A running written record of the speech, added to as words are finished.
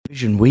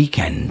Eurovision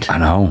weekend. I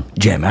know.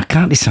 Jamie, I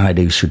can't decide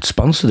who should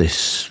sponsor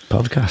this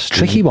podcast.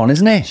 Tricky one,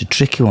 isn't it? It's a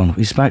tricky one.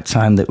 It's about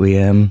time that we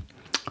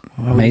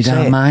made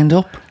our mind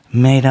up.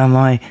 Made our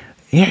mind.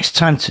 Yeah, it's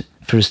time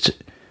for us to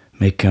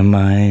make our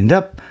mind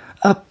up,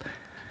 and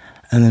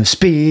then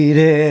speed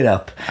it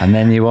up. And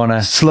then you want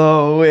to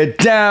slow it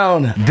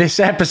down. This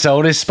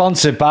episode is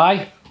sponsored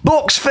by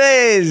Bucks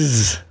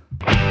Fizz.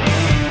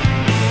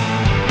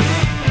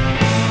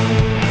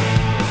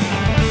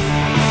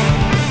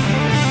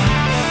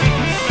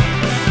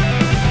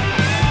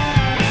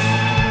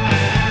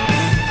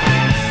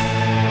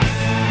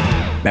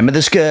 Remember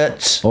the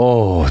skirts?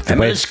 Oh,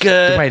 remember the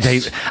skirts? The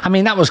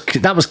way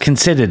that was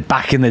considered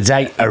back in the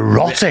day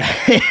erotic.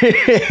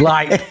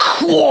 Like,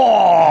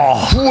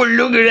 whoa,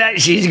 look at that!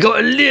 She's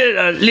got a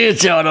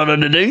leotard on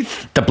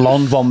underneath. The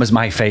blonde one was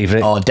my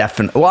favourite. Oh,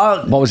 definitely.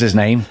 Well, what was his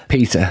name?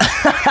 Peter.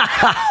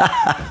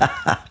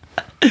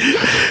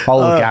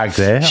 Old gag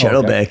there.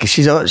 Cheryl Baker.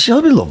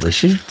 She'll be lovely.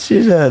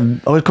 She's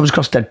always comes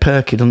across dead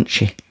perky, doesn't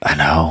she? I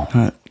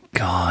know.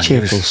 God,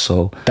 cheerful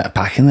soul. That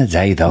back in the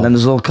day, though. And then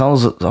there's all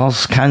kinds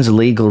of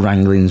legal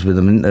wranglings with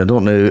them. I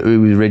don't know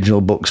who the original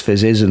Bucks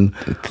Fizz is, and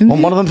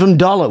one of them from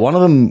Dollar. One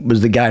of them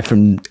was the guy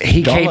from.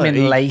 He Dollar. came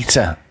in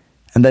later.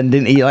 And then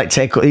didn't he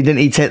take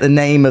the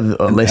name of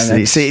the list?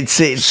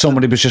 It's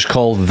somebody was just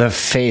called the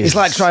Fizz. It's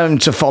like trying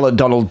to follow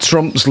Donald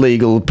Trump's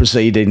legal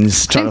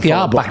proceedings. I think they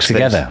are back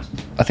together.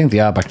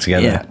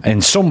 Yeah. In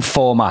some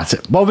format.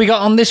 What have we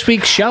got on this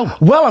week's show?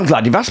 Well, I'm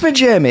glad you've asked me,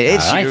 Jamie.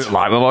 It's right.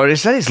 like we've already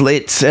said.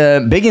 It's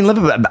big in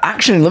Liverpool.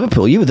 Action in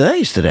Liverpool. You were there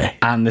yesterday,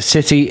 and the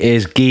city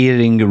is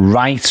gearing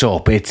right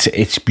up. It's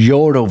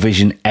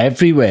Eurovision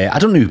everywhere. I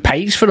don't know who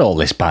pays for all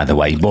this, by the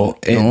way,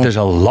 but there's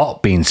a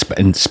lot being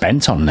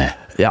spent on there.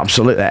 Yeah,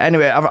 absolutely.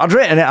 Anyway,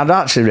 I'd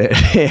actually written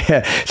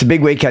it. It's a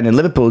big weekend in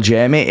Liverpool,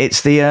 Jamie.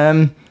 It's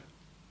the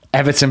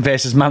Everton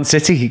versus Man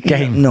City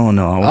game. No.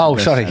 Oh,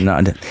 sorry.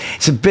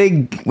 It's a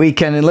big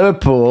weekend in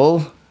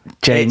Liverpool,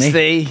 Jamie. It's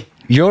the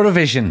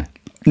Eurovision.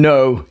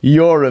 No,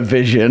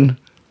 Eurovision.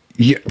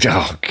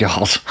 Oh,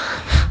 God.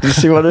 Did you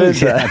see what it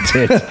is? Yeah, I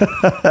did.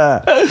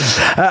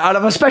 I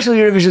have a special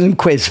Eurovision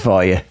quiz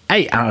for you.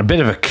 Hey, and a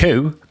bit of a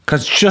coup.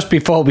 Because just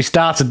before we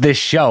started this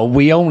show,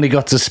 we only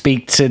got to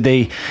speak to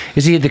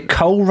is he the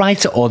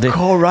co-writer or the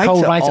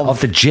co-writer of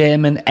the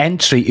German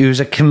entry, who's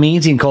a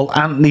comedian called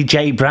Anthony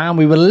J. Brown.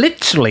 We were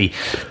literally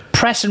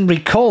press and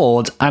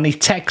record, and he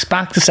texts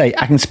back to say,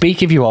 I can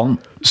speak if you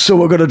want. So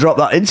we're going to drop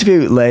that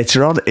interview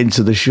later on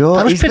into the show.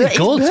 That was pretty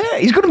good.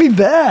 He's going to be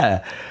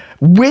there.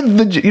 With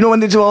the, when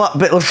they do all that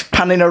bit of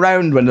panning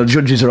around when the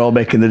judges are all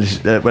making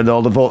when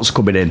all the votes are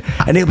coming in,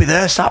 and he'll be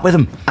there, sat with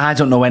them. I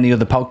don't know any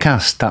other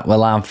podcast that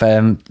will have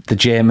the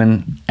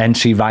German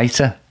entry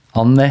writer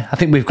on there. I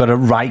think we've got a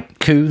right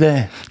coup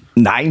there.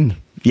 9.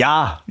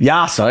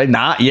 Yeah. Sorry,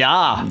 nah,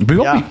 yeah. We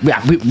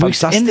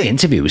in the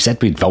interview we said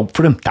we'd vote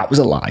for him. That was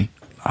a lie.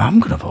 I'm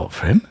going to vote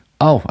for him.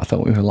 Oh, I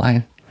thought we were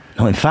lying.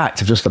 No, in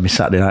fact, I've just had my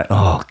Saturday night.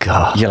 Oh,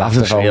 God. You'll have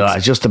to vote.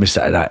 Just had my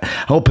Saturday night.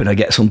 Hoping I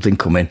get something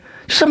coming.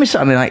 Just had my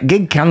Saturday night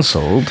gig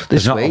cancelled this week.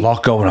 There's not a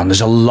lot going on.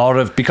 There's a lot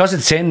of... Because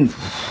it's in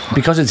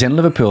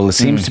Liverpool, there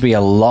seems to be a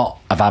lot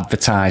of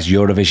advertised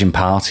Eurovision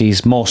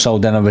parties, more so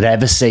than I would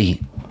ever see.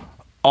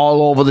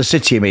 All over the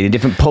city, you mean? In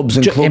different pubs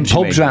and clubs? In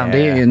pubs around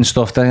here and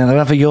stuff. They'll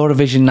have a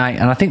Eurovision night.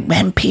 And I think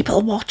when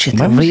people watch it,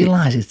 they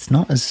realise it's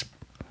not as...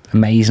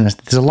 amazing.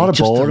 There's a lot of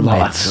boring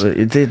bits.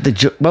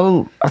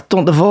 Well, I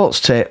don't the votes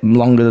take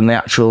longer than the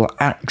actual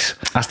acts.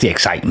 That's the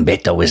exciting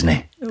bit, though, isn't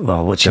it?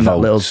 Well, watching that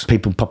little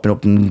people popping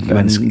up and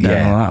all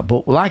that.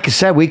 But like I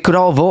said, we could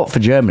all vote for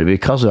Germany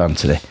because of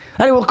Anthony.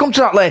 Anyway, we'll come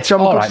to that later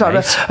on.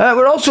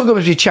 We're also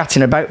going to be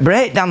chatting about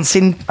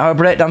breakdancing, our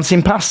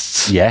breakdancing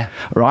pasts. Yeah.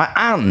 Right,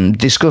 and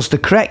discuss the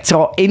correct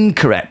or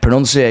incorrect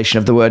pronunciation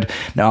of the word.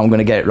 Now, I'm going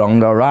to get it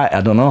wrong, all right?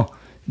 I don't know.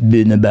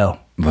 Bernabeau.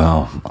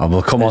 Well,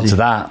 we'll come on to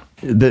that.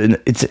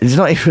 But it's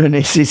not even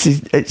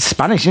it's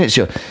Spanish, isn't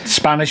it?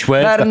 Spanish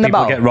words that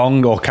people get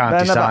wrong or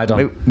can't decide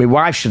on. My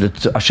wife should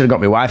have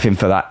got my wife in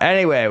for that.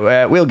 Anyway,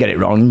 we'll get it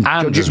wrong.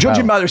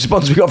 Judging by the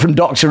response we got from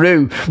Doctor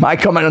Who, my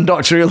comment on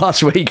Doctor Who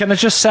last week. Can I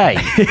just say?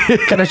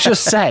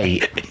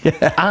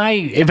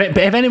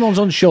 If anyone's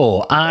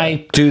unsure,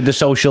 I do the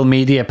social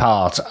media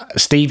part.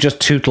 Steve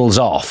just tootles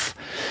off.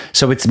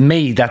 So it's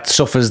me that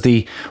suffers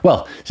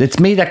it's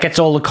me that gets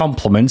all the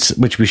compliments,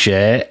 which we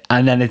share,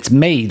 and then it's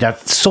me that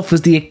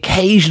suffers the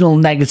occasional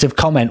negative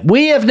comment.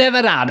 We have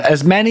never had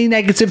as many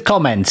negative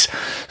comments.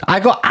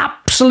 I got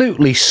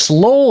absolutely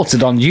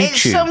slaughtered on YouTube.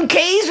 It's some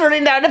keys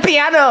running down the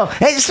piano.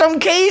 It's some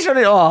keys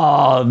running.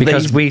 Oh,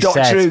 because we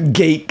Doctor Who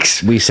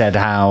geeks. We said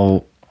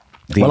how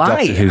the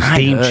Doctor Who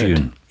theme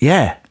tune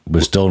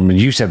was done.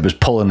 You said was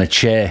pulling a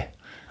chair.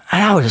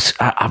 And I was,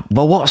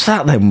 well, what's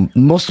that then?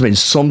 Must have been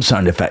some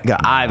sound effect.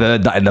 I've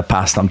heard that in the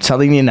past. I'm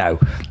telling you now,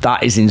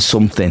 that is in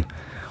something.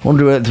 I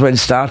wonder when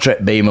Star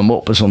Trek beam them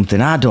up or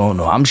something. I don't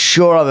know. I'm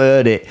sure I've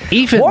heard it.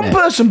 One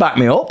person backed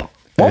me up.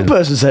 One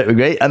person said it was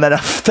great, and then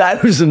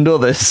 1,000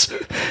 others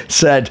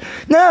said,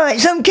 "No,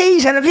 it's some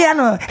keys on a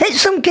piano.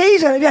 It's some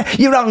keys on a piano.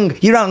 You're wrong.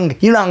 You're wrong.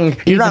 You're wrong.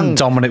 You're wrong."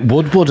 Dominic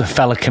Woodward, a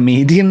fellow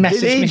comedian,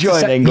 messaged Did he me.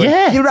 join England?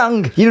 Yeah. You're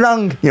wrong. You're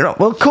wrong. You're wrong.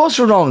 Well, of course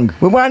we're wrong.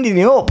 We're winding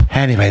you up.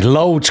 Anyway,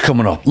 loads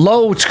coming up.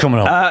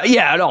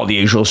 Yeah, and all the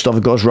usual stuff.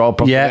 Of course, Raw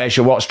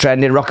Proclamation, What's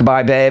Trending,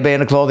 Rockabye Baby,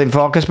 and a clothing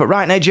focus. But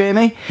right now,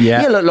 Jamie,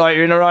 you look like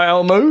you're in a right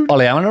old mood.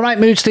 Ollie, I'm in a right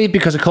mood, Steve,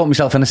 because I caught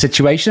myself in a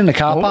situation in the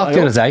car park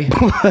the other day.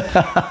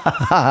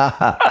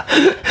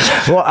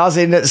 What, as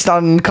in at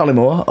Stan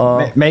Collymore?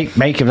 Or?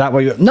 Make of that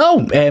what you...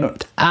 No,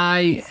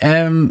 I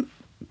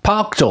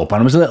parked up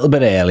and I was a little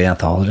bit early. I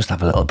thought I'll just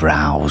have a little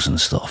browse and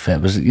stuff.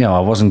 It was, I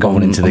wasn't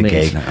going into the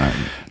gig.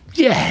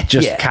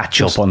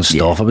 Catch up on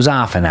stuff. It was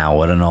half an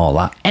hour and all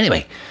that.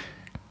 Anyway,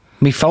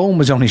 my phone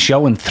was only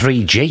showing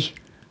 3G.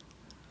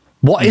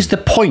 What is the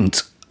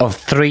point of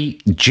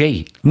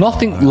 3G?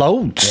 Nothing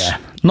loads. Yeah.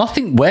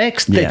 Nothing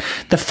works. The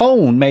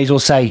phone may as well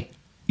say,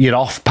 "You're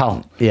off,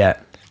 pal." Yeah.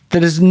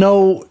 There is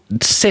no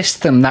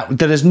system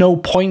there is no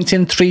point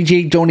in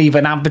 3G. Don't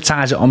even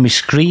advertise it on my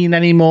screen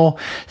anymore.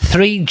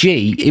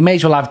 3G, you may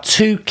as well have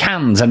 2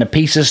 cans and a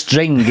piece of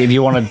string if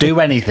you want to do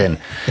anything.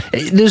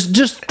 There's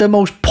just the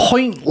most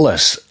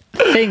pointless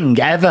thing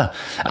ever.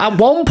 At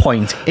one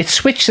point, it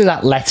switched to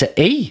that letter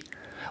E.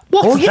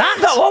 What's that?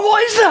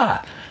 What is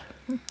that?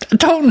 I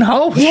don't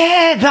know.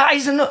 Yeah, that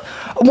isn't...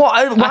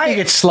 I think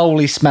it's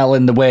slowly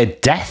smelling the word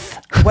death.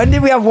 When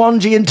did we have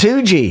 1G and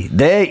 2G?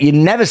 There, you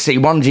never see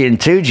 1G and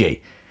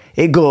 2G.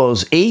 It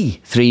goes E,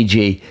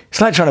 3G.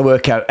 It's like trying to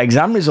work out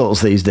exam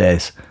results these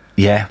days.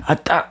 Yeah.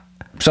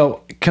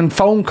 So can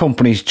phone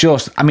companies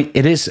just... I mean,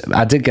 it is...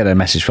 I did get a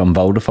message from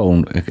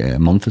Vodafone a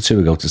month or two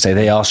ago to say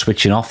they are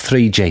switching off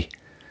 3G.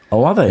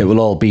 Oh, are they? It will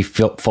all be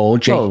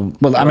 4G.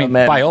 Well, I mean,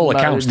 by all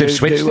accounts, they've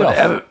switched it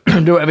off.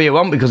 Do whatever you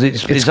want because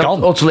it's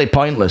gone. Utterly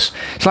pointless.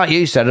 It's like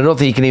you said, I don't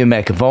think you can even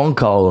make a phone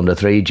call under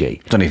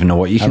 3G. Don't even know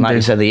what you can do. Like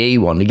you said, the E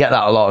one, you get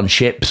that a lot on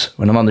ships.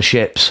 When I'm on the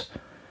ships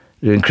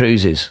doing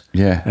cruises.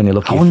 Yeah. And you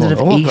look at I your wonder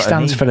phone. if E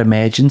stands for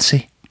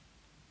emergency.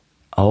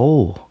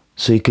 Oh,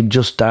 so you could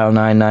just dial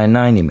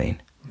 999, you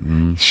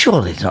mean?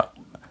 Surely it's not.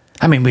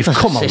 I mean, we've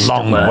come a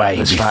long way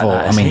before.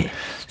 I mean...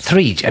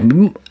 3G, I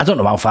mean, I don't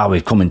know how far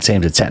we've come in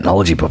terms of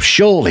technology, but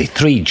surely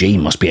 3G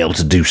must be able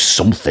to do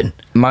something.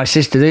 My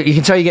sister, you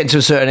can tell you're getting to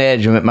a certain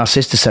age. My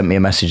sister sent me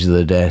a message the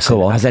other day.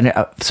 So has any,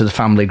 to the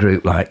family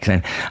group, like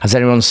saying, "Has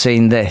anyone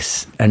seen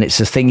this?" And it's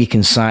a thing you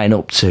can sign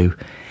up to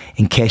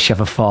in case you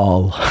have a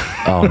fall.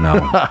 Oh no,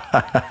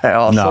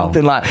 or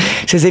something like.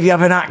 It says if you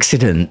have an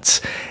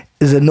accident,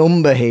 there's a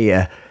number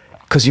here.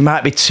 Because you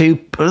might be too...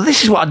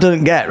 This is what I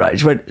don't get, right?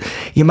 It's when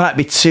you might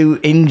be too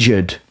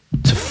injured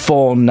to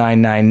phone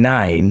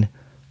 999,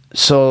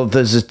 so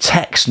there's a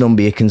text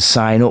number you can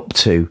sign up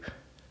to,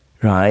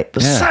 right?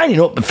 But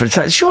signing up for a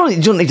text, surely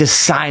you don't need to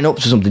sign up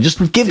to something. Just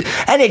give it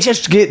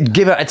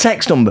a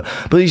text number.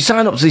 But you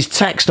sign up to this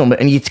text number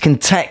and you can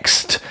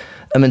text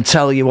them and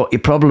tell you what your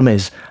problem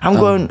is. I'm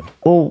going,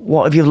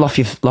 what if you've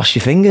lost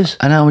your fingers?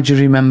 And how would you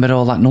remember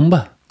all that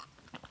number?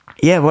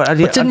 Yeah, but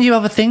didn't you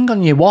have a thing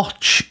on your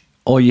watch?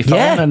 Or your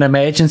phone, an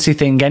emergency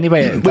thing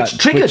anyway. Which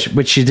triggered.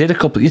 Which you did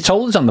you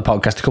told us on the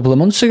podcast a couple of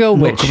months ago.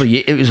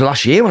 It was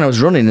last year when I was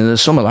running in the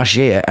summer last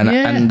year.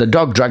 And the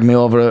dog dragged me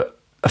over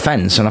a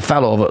fence and I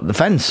fell over the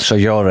fence. So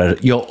you're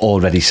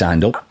already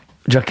signed up?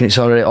 Do you reckon it's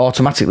already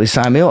automatically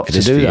signed me up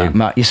to do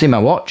that? You see my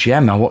watch?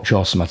 Yeah, my watch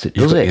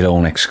automatically does it. Your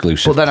own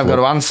exclusive. But then I've got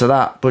to answer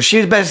that. But she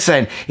was basically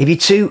saying, if you're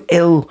too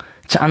ill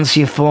to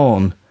answer your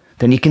phone...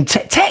 then you can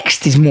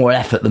text is more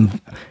effort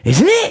than,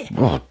 isn't it?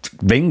 Well,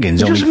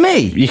 ringing's just only... me.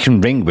 You can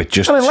ring with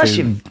just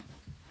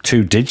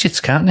two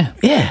digits, can't you?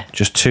 Yeah.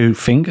 Just 2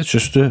 fingers,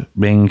 just to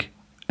ring,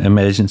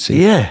 emergency.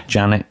 Yeah.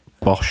 Janet,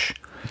 Bosch.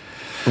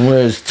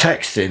 Whereas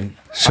texting...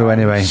 So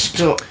anyway...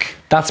 stuck.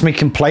 That's my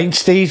complaint,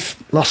 Steve.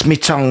 Lost me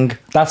tongue.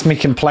 That's my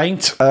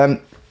complaint.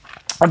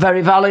 A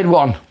very valid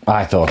one.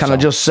 I thought Can I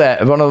just say,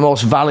 one of the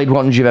most valid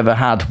ones you've ever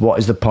had. What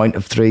is the point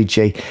of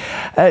 3G?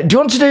 Do you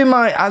want to do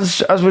my,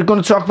 as we're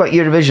going to talk about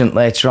Eurovision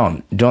later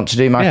on, do you want to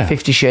do my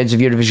 50 Shades of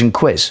Eurovision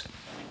quiz?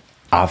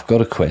 I've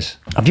got a quiz.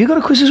 Have you got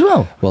a quiz as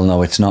well? Well,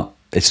 no, it's not.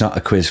 It's not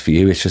a quiz for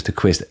you. It's just a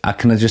quiz.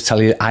 Can I just tell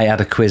you, I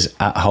had a quiz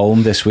at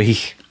home this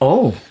week.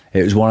 Oh.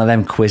 It was one of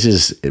them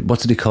quizzes.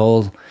 What's it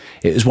called?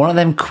 It was one of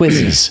them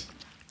quizzes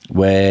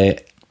where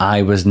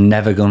I was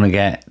never going to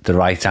get the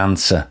right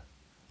answer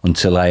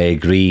until I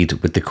agreed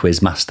with the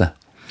quiz master.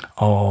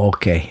 Oh,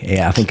 okay.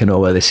 Yeah, I think I know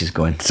where this is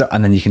going. So,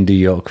 and then you can do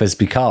your quiz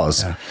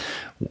because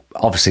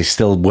obviously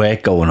still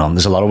work going on.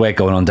 There's a lot of work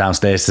going on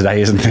downstairs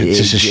today, isn't it? It's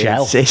just a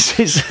shell.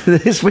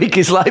 This week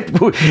is like,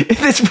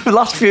 this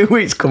last few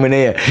weeks coming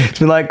here, it's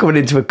been like coming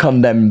into a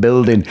condemned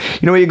building.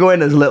 You know, where you go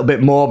in, there's a little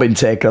bit more been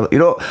taken. You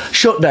know,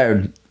 shut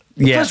down.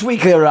 The first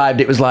week I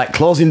arrived, it was like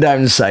closing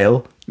down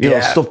sale, you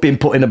know, stuff being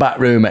put in the back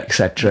room,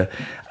 etc.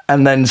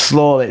 And then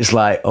slowly it's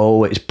like,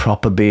 it's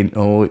proper being,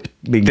 it's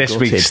being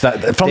this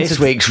gutted. This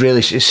week's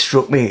really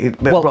struck me. It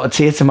brought a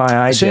tear to my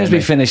eye. As soon as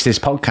we finish this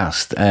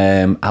podcast,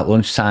 at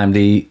lunchtime,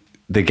 the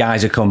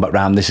guys are coming back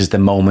round. This is the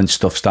moment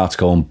stuff starts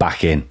going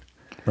back in.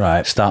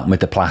 Right. Starting with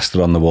the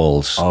plaster on the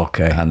walls.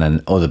 Okay. And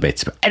then other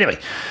bits. But anyway,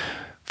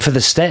 for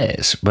the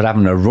stairs, we're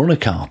having a runner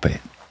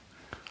carpet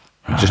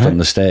just on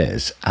the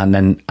stairs. And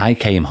then I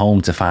came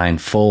home to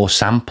find 4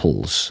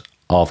 samples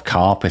of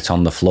carpet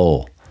on the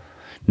floor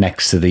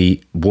next to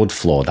the wood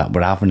floor that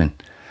we're having.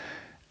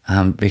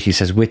 And Vicky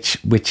says,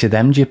 which of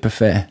them do you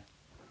prefer?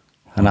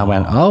 And I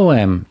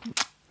went,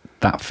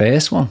 that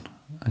first one.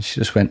 And she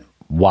just went,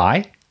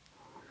 why?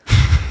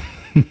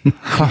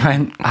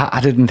 I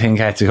didn't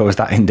think I had to go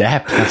that in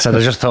depth. I said, I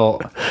just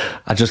thought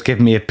I'd just give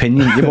me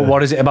opinion. Yeah, but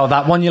what is it about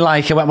that one you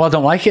like? I went, well, I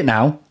don't like it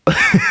now.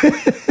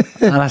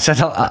 And I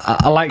said,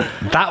 I like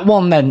that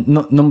one then,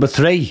 number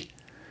 3.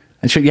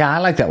 And she went, yeah, I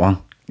like that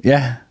one.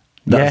 Yeah.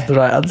 That's the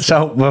right answer.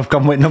 So we've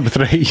gone with number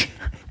 3.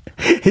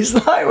 It's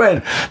like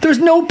when... There was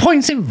no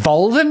point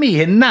involving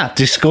me in that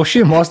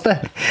discussion, was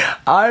there?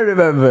 I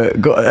remember...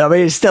 I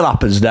mean, it still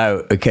happens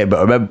now, okay, but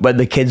I remember when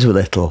the kids were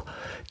little,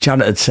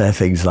 Janet would say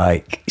things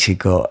like, she'd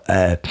go,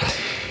 do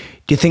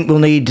you think we'll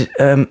need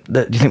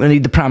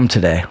the pram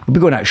today? We'll be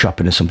going out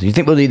shopping or something. Do you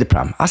think we'll need the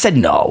pram? I said,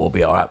 no, we'll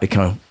be all right. We're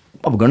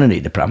going to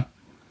need the pram.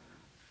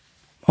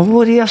 Oh,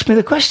 well, he asked me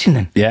the question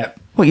then. Yeah.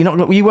 Well, you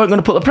weren't going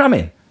to put the pram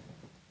in?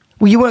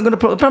 Well, you weren't going to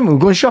put the pram in. We were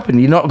going shopping.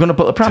 You're not going to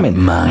put the pram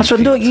in. I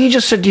said, no, you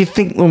just said, do you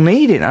think we'll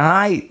need it? And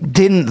I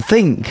didn't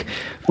think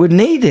we'd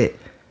need it.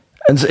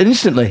 And so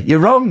instantly, you're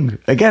wrong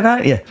again,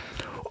 aren't you?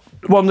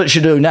 One that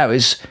you do now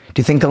is, do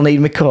you think I'll need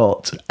my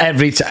coat?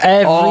 Every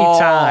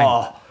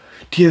time.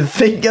 Do you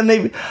think I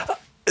need...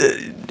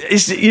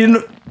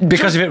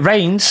 Because if it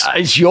rains...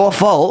 It's your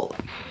fault.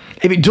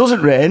 If it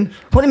doesn't rain,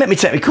 why do you make me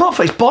take my coat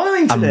for? It's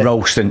boiling today. I'm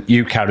roasting.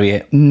 You carry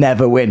it.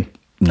 Never win.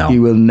 No.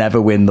 You will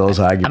never win those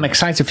arguments. I'm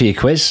excited for your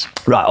quiz.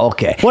 Right,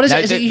 okay. What is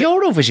it? Is it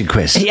Eurovision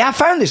quiz? Yeah, I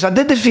found this. I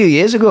did this a few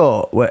years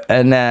ago.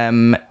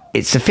 And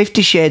it's the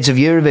 50 Shades of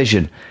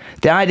Eurovision.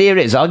 The idea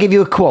is, I'll give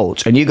you a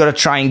quote, and you've got to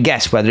try and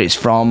guess whether it's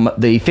from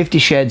the 50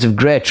 Shades of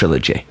Grey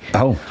trilogy.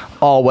 Oh.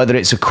 Or whether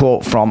it's a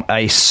quote from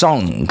a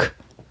song.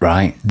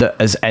 Right.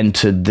 That has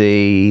entered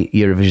the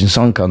Eurovision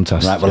Song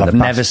Contest. Right, well, I've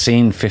never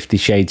seen 50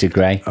 Shades of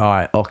Grey. All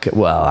right, okay.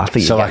 Well, I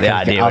think you get the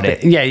idea of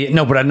it. Yeah,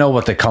 no, but I know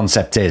what the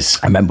concept is.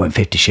 I remember when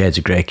 50 Shades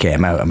of Grey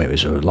came out. I mean, it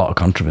was a lot of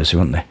controversy,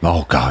 wasn't there?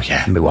 Oh, God,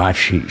 yeah. And my wife,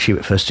 she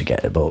was first to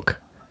get the book.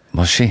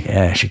 Was she?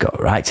 Yeah, she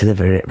got right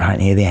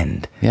near the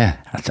end. Yeah.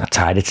 I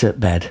tied it at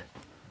bed.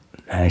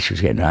 She was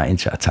getting right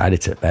into it. I tied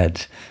it at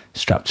bed,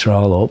 strapped her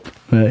all up.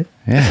 Right?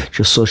 Yeah.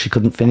 Just so she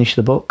couldn't finish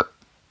the book.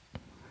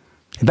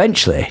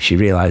 Eventually, she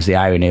realised the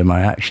irony of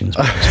my actions.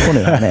 But it's funny,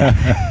 isn't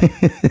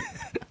it?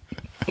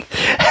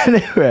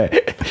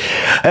 Anyway.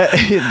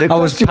 I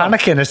was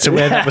panicking as to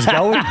where that was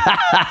going.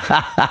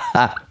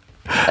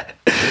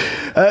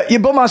 Your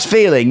bum has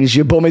feelings.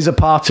 Your bum is a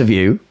part of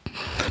you.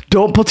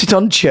 Don't put it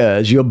on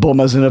chairs. Your bum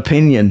has an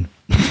opinion.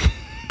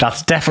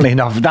 That's definitely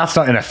not. That's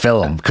not in a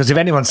film. Because if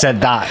anyone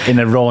said that in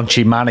a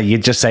raunchy manner,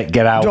 you'd just say,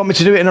 "Get out." Do you want me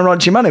to do it in a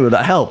raunchy manner? Would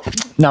that help?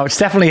 No, it's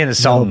definitely in a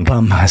song. Your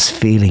bum has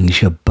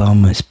feelings. Your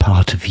bum is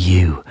part of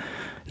you.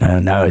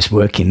 No, it's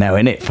working now,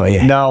 isn't it, for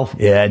you? No.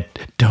 Yeah.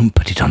 Don't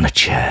put it on the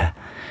chair.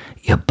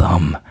 Your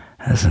bum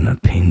has an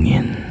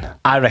opinion.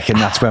 I reckon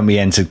that's when we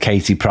entered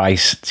Katie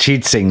Price.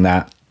 She'd sing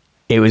that.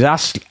 It was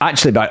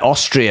actually by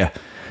Austria.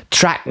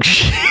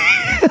 Just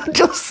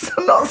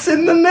not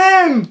seen the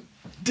name.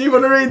 Do you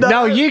want to read that?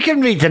 No, you can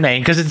read the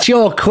name because it's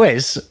your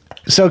quiz.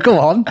 So go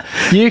on.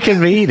 You can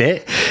read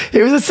it.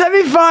 It was a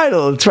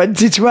semi-final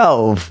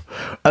 2012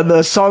 and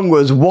the song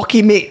was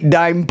Wocky Mick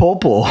Dime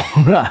Popo,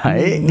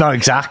 right? Not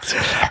exact.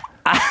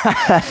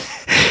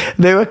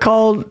 They were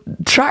called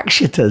track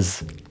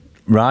shitters.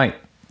 Right.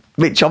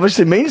 Which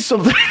obviously means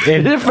something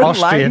in a different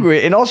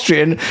language. In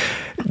Austrian.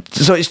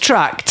 So it's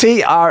track,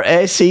 Track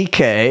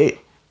Shittaz.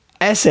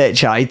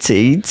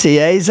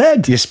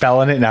 You're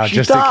spelling it now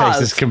just in case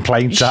there's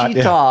complaints out.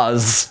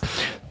 Shittaz.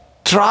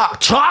 Track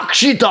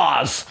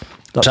shittaz.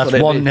 That's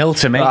 1-0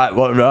 to me. Right,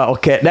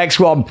 okay. Next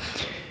one.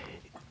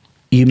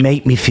 You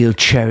make me feel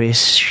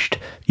cherished.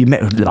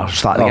 I'll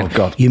start again. Oh,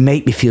 God. You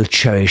make me feel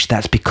cherished.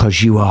 That's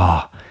because you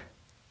are.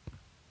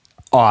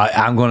 Oh,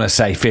 I'm going to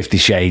say 50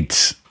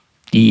 Shades.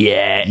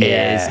 Yeah, it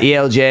is.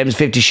 E.L. James,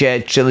 50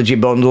 Shades Trilogy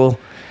Bundle.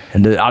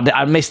 And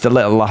I missed a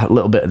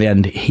little bit at the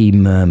end. He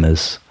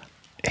murmurs.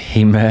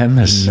 He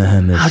murmurs.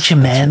 How'd you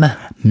murmur?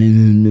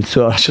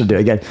 So I should do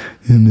it again.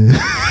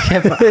 Yeah,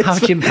 but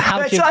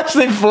it's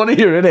actually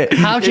funnier, isn't it?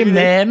 How'd you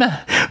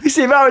murmur? You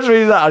see, if I was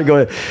reading that, I'd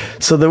go,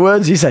 so the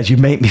words he says, you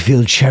make me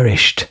feel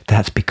cherished.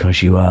 That's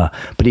because you are.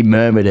 But he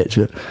murmured it.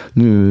 So,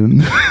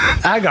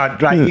 Hang on,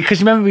 right,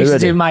 because remember we used to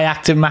do my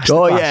acting masterclass.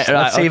 Oh, yeah,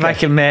 right, Let's see if I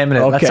can murmur it.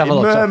 Okay, Let's have a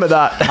look. Murmur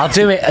that. I'll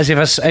do it as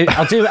I'm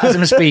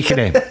speaking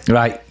it.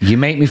 Right, you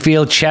make me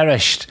feel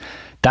cherished.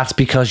 That's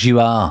because you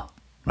are.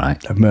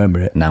 Right. I murmur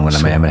it. Now I'm going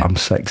to murmur it. I'm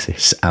sexy.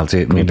 I'll do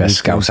it with my best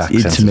Scouse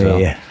accent It's me, as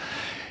well. yeah.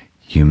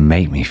 You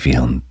make me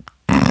feel...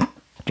 Right,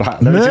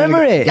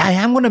 murmur it. I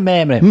am going to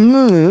murmur it.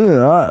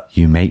 Right.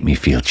 You make me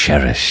feel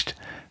cherished.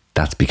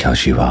 That's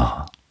because you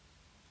are.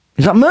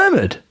 Is that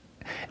murmured?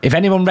 If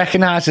anyone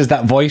recognises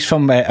that voice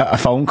from a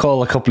phone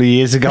call a couple of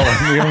years ago,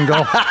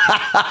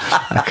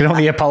 I can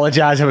only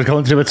apologise. I was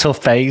going through a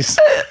tough phase.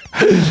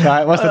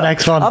 Right, what's the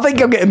next one? I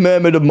think I'm getting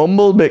Murmured and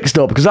Mumbled mixed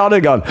up because I'd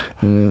have gone.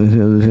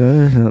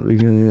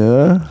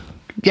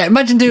 Yeah,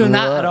 imagine doing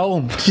that at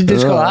home. You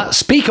just go that.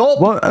 Speak up.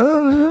 What?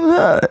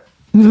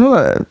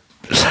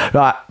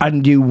 Right,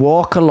 and you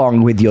walk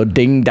along with your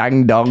ding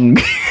dang dong.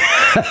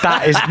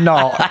 That is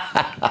not.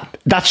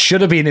 That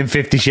should have been in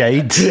 50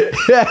 Shades.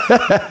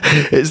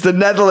 It's the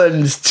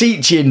Netherlands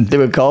teaching, they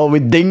were called,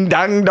 with ding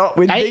dang dong,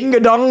 with ding a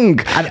dong.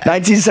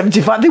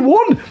 1975, they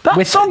won.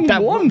 That song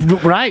won.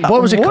 Right,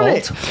 what was it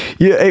called?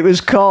 It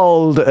was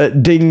called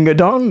Ding a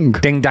Dong.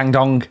 Ding dang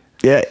dong.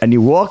 Yeah, and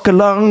you walk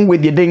along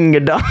with your ding a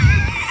dong.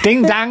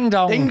 Ding dang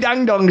dong. Ding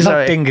dang dong,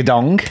 sorry. Not ding a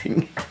dong.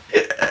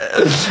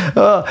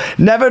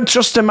 Never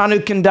trust a man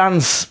who can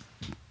dance.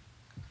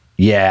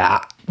 Yeah,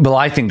 well,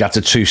 I think that's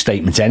a true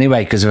statement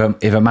anyway, because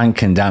if a man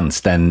can dance,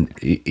 then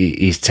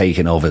he's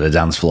taken over the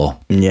dance floor.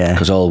 Yeah.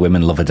 Because all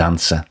women love a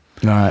dancer.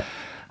 Right.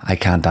 I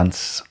can't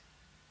dance.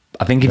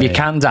 I think if you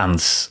can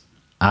dance,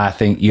 I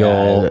think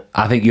your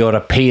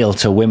appeal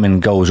to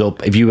women goes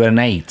up. If you were an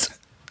 8,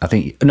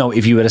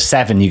 if you were a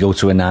 7, you go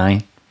to a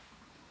 9.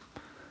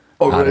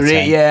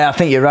 Yeah, I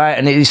think you're right,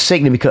 and it is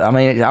sickening because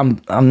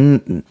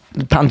I'm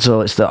panto.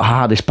 It's the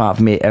hardest part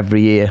for me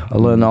every year. I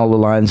learn all the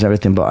lines, and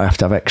everything, but I have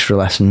to have extra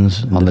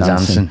lessons on the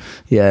dancing.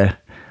 Yeah,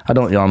 I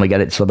don't normally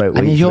get it till about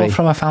week 3. You're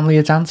from a family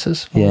of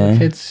dancers, yeah,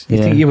 kids. You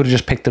think you would have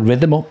just picked the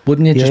rhythm up,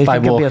 wouldn't you? Just by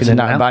walking in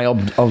and by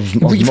osmosis.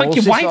 You think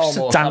your wife's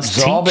a dance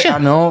teacher?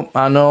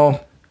 I know.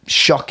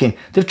 Shocking.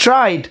 They've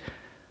tried.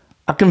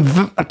 I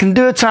can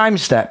do a time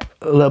step,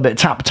 a little bit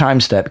tap time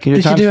step.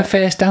 Did you do a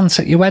first dance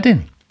at your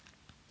wedding?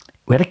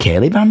 We had a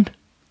Cayley band.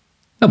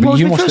 No, but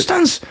you must have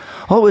danced.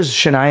 Always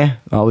Shania.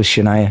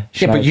 Shania.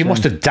 Yeah, but you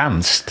must have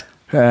danced.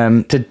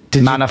 Man,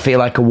 I feel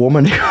like a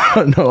woman.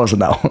 No,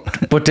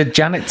 But did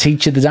Janet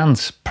teach you the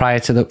dance prior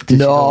to the?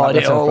 No,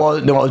 it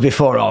was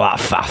before all that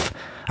faff.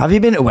 Have you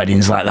been to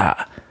weddings like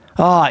that?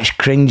 Oh, it's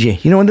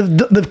cringy. You know when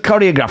they've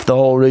choreographed the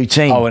whole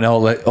routine. Oh, and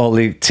all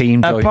the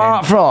team.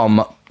 Apart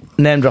from,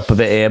 name drop a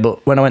bit here,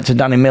 but when I went to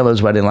Danny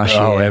Miller's wedding last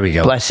year, there we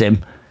go. Bless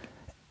him.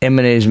 Him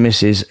and his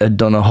missus had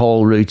done a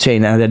whole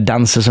routine, and they had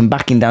dancers and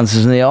backing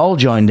dancers, and they all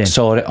joined in.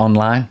 Saw it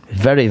online.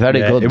 Very,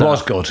 very good. It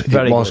was good.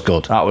 Very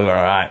good. That was all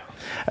right.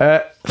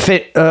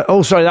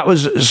 Sorry, that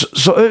was...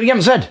 So, you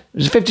haven't said. It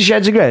was 50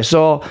 Shades of Grey,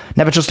 so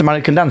Never Trust a Man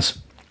Who Can Dance.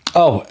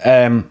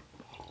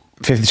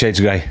 50 Shades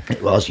of Grey.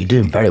 It was. You're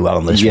doing very well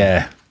on this one.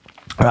 Yeah.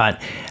 Right.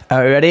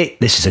 Are you ready?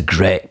 This is a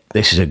great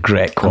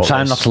quote. I'm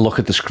trying not to look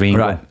at the screen.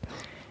 Right.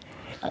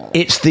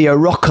 It's the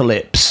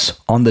Arocalypse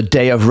on the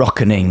day of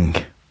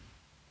Rockening.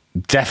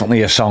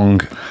 Definitely a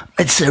song.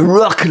 It's a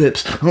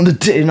Arocalypse on the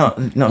day, not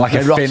like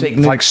erotic.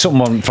 Like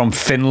someone from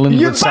Finland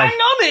you would say. Bang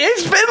on it.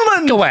 It's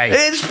Finland. Go away.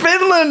 It's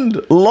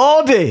Finland.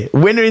 Lordy,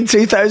 winner in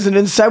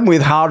 2007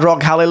 with Hard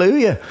Rock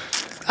Hallelujah.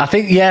 I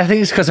think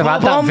it's because I've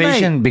had that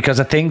vision. Mate. Because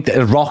I think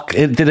that rock,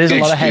 there is a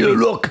lot of heavy.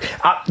 Look,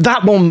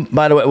 that one,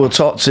 by the way, we'll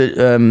talk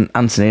to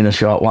Anthony in a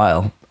short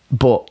while.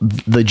 But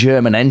the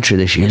German entry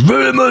this year is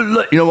very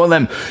much, you know, one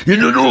of them.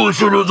 Oh,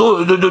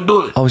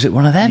 is it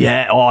one of them?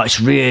 Yeah. Oh, it's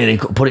really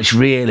good, but it's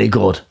really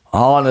good.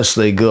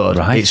 Honestly, good.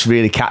 Right. It's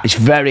really it's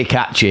very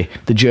catchy.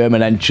 The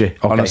German entry.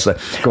 Okay. Honestly.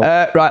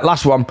 Right.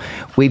 Last one.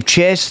 We've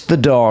chased the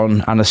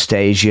dawn,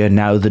 Anastasia.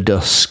 Now the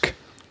dusk.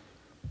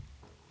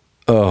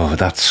 Oh,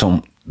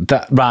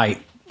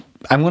 right.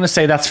 I'm going to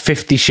say that's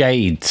 50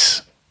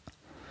 Shades.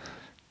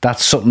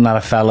 That's something that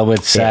a fella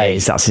would say.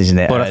 That's his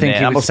name. But I think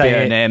that must be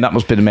her name. That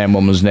must be the main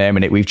woman's name.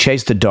 And we've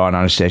chased the dawn,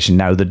 Anastasia.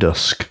 Now the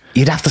dusk.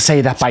 You'd have to say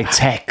that by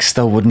text,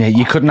 though, wouldn't you?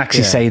 You couldn't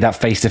actually say that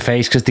face to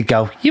face because they'd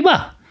go, "You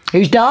are."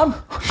 Who's Dawn?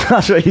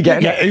 That's what you're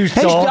getting. Yeah, who's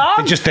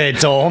Dawn? They just heard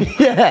Dawn.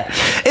 Yeah.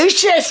 Who's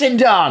chasing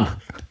Dawn?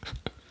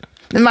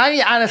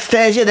 Man,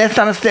 Anastasia this,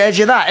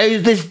 Anastasia that.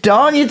 Who's this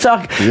Dawn you're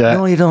talking? Yeah.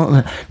 No, you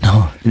don't.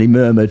 No, he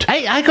murmured.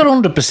 Hey, I got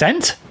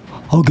 100%.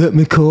 I'll get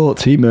my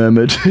coat, he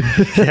murmured.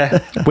 Yeah.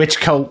 Which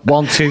coat?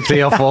 1, 2,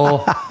 3 or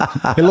 4?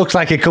 It looks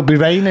like it could be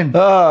raining.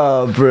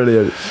 Oh,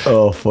 brilliant.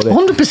 Oh, funny.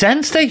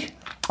 100%, Steve.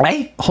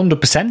 Hey?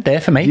 100% there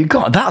for me.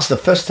 That's the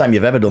first time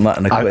you've ever done that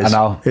in a quiz. I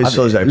know.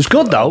 It was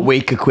good, though.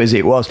 Week of quiz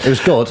it was. It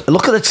was good.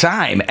 Look at the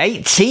time.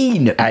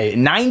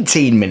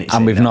 19 minutes.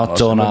 And we've not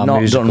done our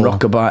musical. We've not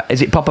done Rockabye.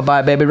 Is it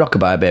Papa-Bye Baby,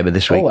 Rockabye Baby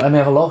this week? Oh, let me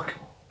have a look.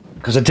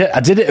 Because I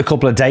did it a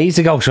couple of days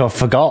ago, so I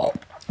forgot.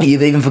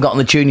 You've even forgotten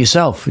the tune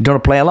yourself. You don't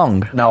want to play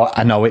along? No,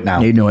 I know it now.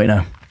 You know it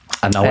now.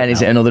 I know it now. And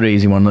is it another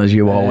easy one, as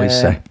you always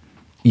say?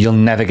 You'll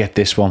never get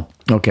this one.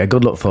 Okay,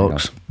 good luck,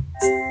 folks.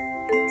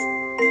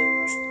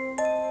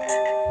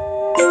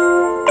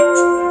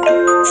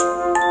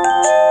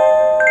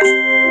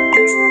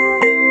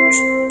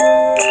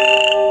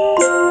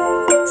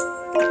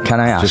 Can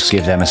I ask? Just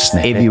give them a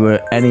snippet. If you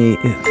were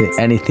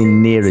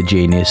anything near a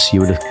genius,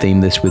 you would have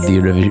themed this with the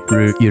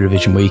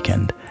Eurovision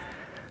weekend.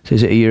 So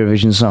is it a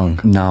Eurovision song?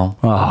 No.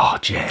 Oh,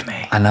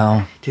 Jamie. I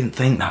know. Didn't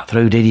think that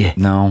through, did you?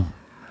 No.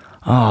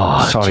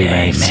 Oh, sorry,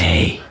 Jamie.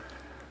 mate.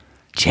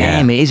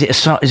 Jamie, is it a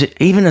song? Is it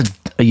even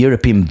a a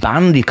European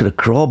band. You could have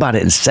crowbarred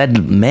it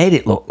and made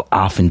it look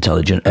half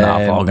intelligent and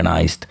half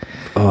organised.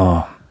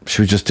 Oh,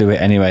 should we just do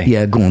it anyway?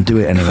 Yeah, go on, do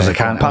it anyway. Because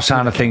I was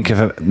trying to think of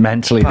it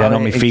mentally then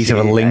on my feet of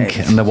a link,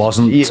 and there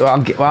wasn't.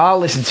 I'll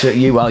listen to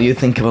you while you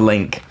think of a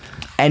link.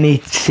 Any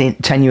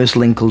tenuous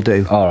link will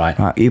do. All right.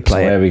 You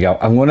play it. There we go.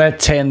 I'm going to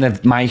turn the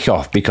mic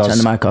off because... Turn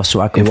the mic off so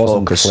I can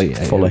focus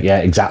fully. Yeah,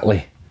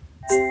 exactly.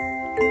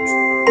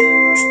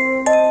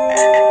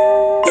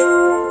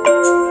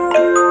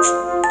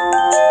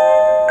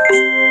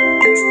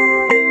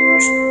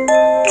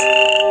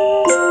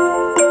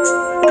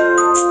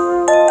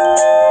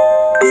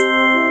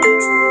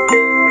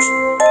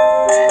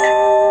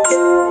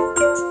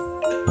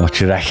 What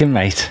do you reckon,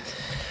 mate?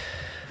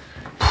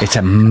 It's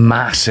a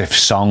massive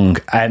song,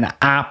 an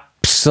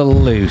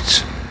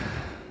absolute...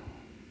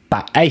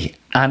 Hey,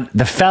 and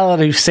the fella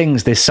who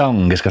sings this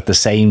song has got the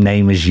same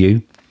name as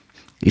you.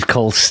 He's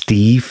called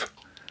Steve.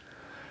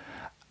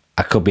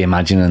 I could be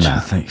imagining that. I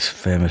think it's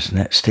famous, isn't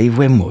it? Steve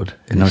Winwood?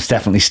 No, it's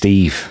definitely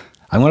Steve.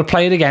 I'm going to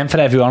play it again for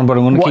everyone, but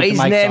I'm going to keep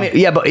the mic on.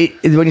 Yeah, but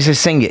when you say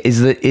sing it,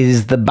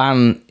 is the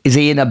band... Is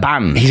he in a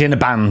band? He's in a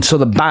band. So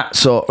the band...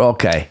 So,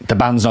 okay. The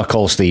band's not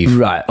called Steve.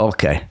 Right,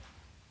 okay.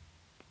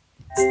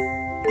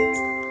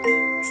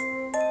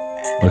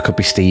 Or it could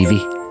be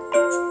Stevie.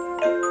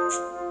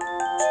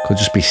 Could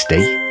just be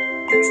Steve.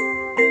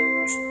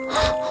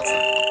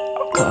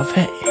 I've got a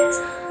bit.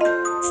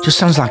 Just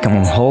sounds like I'm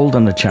on hold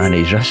on a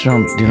Chinese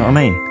restaurant. Do you know what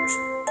I mean?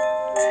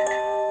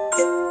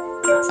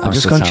 I'm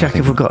just going to check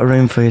if we've got a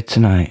room for you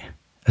tonight.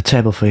 A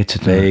table for you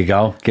tonight. There you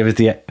go. Give it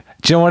the...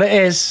 Do you know what it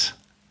is?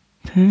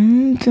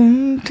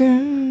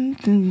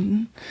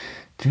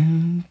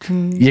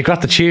 You've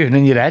got the tune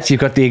in your head. You've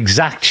got the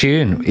exact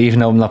tune, even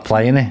though I'm not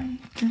playing it.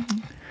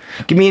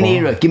 Give me an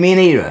era. Give me an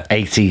era.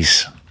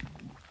 80s.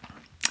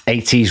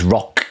 80s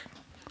rock.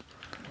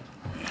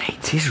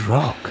 80s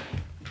rock.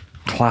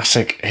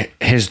 Classic.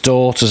 His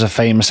daughter's a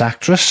famous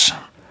actress.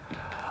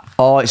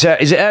 Oh, is it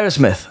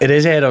Aerosmith? It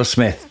is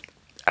Aerosmith.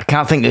 I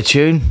can't think of the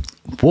tune.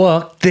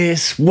 Walk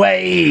this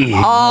way. Oh,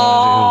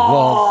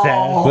 walk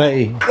that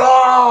way.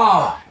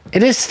 God.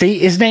 It is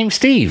Steve. His name's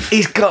Steve.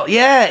 He's called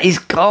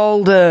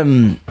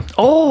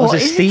was it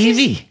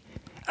Stevie?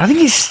 I think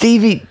it's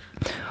Stevie.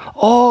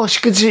 Oh, she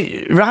could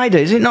see Ryder,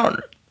 is it not?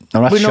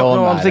 No, that's Sean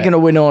Ryder. I'm thinking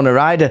of Winona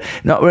Ryder.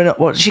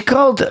 What's she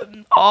called?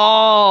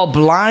 Oh,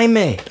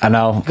 blimey. I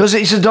know. Because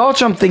it's a daughter,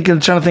 trying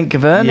to think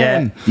of her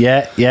name.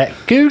 Yeah.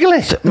 Google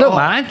it. Don't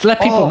mind. Let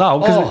people know,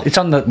 because it's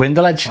on the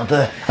window ledge.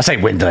 I say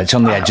window ledge,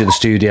 on the edge of the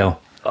studio.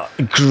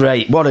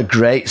 Great. What a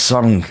great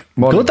song.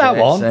 Good, that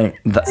one.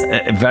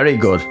 Very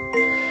good.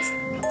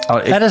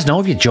 Let us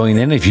know if you join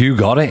in, if you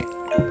got it.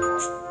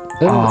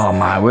 Oh,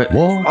 my word.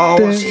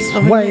 What's his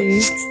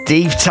name?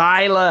 Steve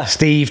Tyler.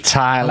 Steve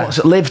Tyler. What's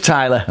it? Liv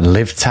Tyler.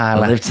 Liv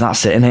Tyler.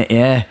 That's it, innit?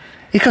 Yeah.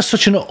 He's got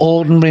such an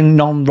ordinary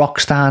non-rock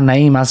star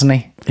name, hasn't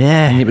he?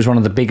 Yeah. And he was one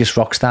of the biggest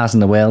rock stars in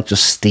the world,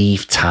 just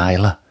Steve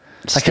Tyler.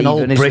 Like an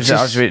old British...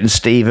 I was written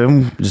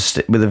Stephen,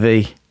 just with a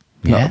V.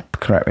 Yeah. Not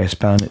correct way of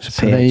spelling it.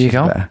 So there you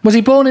go. Better. Was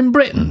he born in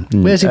Britain?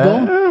 Where's he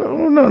born?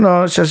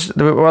 No. It's just...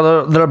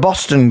 Well, they're a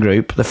Boston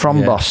group. They're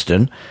from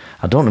Boston.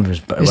 I don't know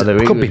whether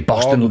he could was be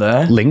Boston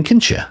there.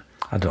 Lincolnshire.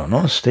 I don't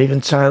know. Stephen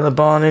Tyler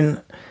born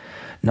in...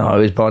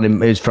 No, he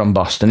was from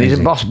Boston. He's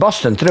in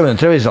Boston through and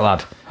through. He's a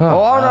lad.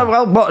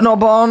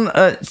 Born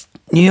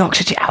New York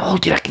City. How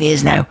old do you reckon he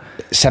is now?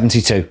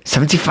 72.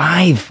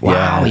 75.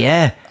 Wow,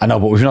 yeah. I know,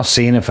 but we've not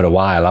seen him for a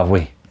while, have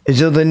we?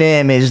 His other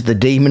name is the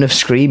Demon of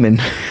Screaming.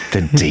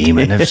 The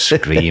Demon of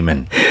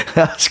Screaming.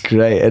 That's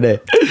great, isn't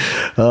it?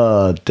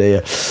 Oh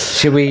dear.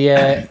 Should we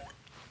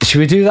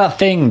do that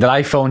thing that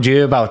I phoned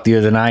you about the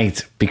other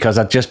night? Because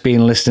I'd just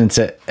been listening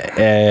to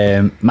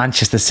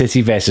Manchester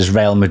City versus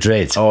Real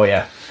Madrid. Oh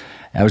yeah.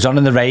 I was on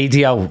the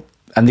radio,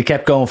 and they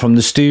kept going from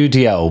the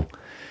studio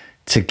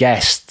to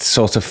guests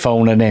sort of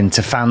phoning in,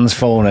 to fans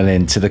phoning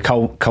in, to the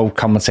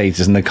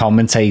co-commentators and the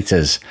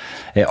commentators.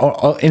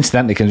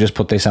 Incidentally, can I just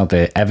put this out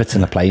there?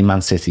 Everton are playing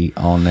Man City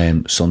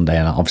on Sunday,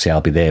 and obviously I'll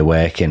be there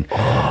working.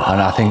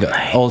 And I think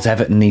all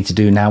Everton need to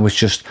do now is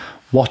just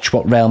watch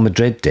what Real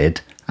Madrid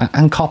did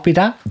and copy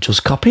that.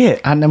 Just copy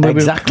it. And then we'll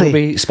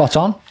be spot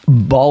on.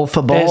 Ball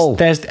for ball.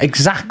 There's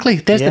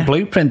the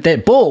blueprint there.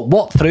 But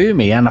what threw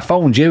me, and I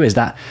phoned you, is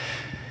that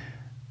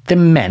the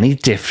many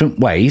different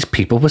ways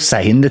people were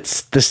saying that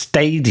the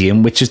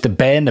stadium, which is the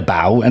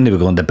Bernabeau, and they were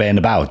going the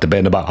Bernabeau, the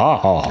Bernabeau,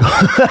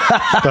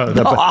 the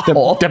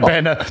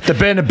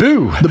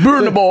Bernabeau, the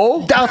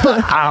Bernabeau.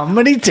 How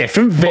many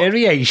different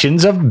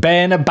variations of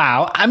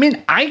Bernabeau? I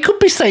mean, I could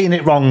be saying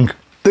it wrong,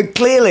 but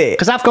clearly,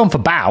 because I've gone for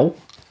bow.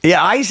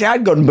 Yeah,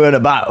 I'd gone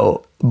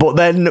Bernabeau, but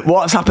then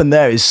what's happened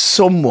there is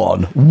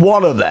one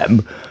of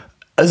them,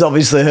 has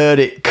obviously heard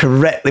it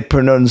correctly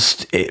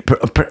pronounced.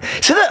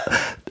 So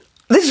that.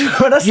 This is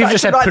when I you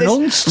just said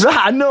pronounced.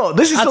 Right, I know.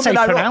 This is something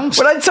I wrote.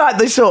 When I typed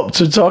this up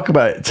to talk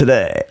about it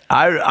today,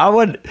 I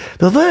went,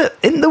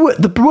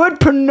 the word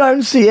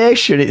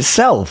pronunciation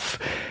itself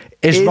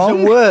is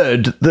wrong. a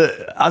word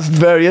that has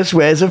various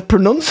ways of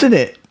pronouncing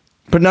it.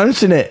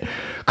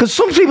 Because Because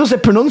some people say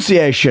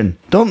pronunciation,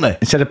 don't they?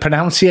 Instead of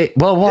pronunciate.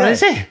 Well, what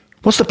is it?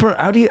 What's the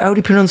how do you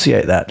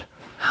pronunciate that?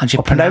 How do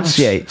you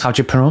pronunciate? How do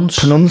you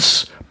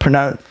pronounce?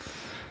 Pronounce.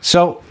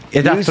 So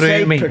You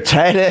say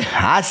potato.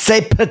 I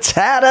say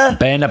potato.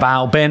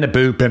 Bernabeau,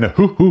 Bernabeau.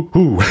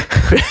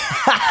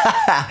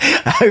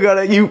 I got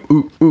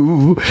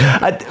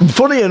a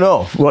funny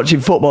enough, watching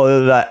football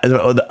the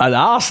other night, an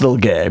Arsenal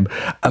game,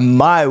 and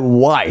my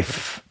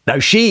wife. Now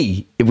if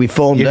we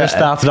phoned her, you just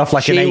started off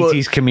like an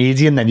 80s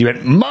comedian, then you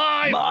went,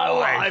 my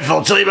wife.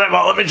 I'll tell you about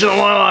what. Let me tell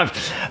my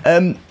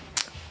wife.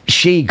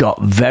 She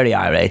got very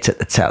irate at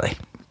the telly.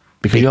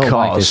 Because your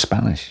wife is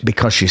Spanish.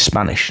 Because she's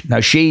Spanish. Now,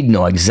 she'd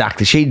know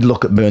exactly. She'd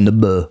look at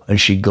Bernabeau and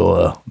she'd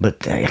go,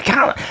 but I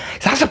can't.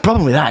 That's a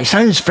problem with that. It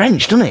sounds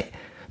French, doesn't it?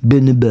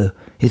 Bernabeau.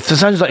 It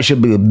sounds like it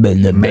should be a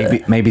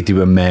Bernabeau. Maybe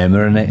do a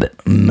murmur in it.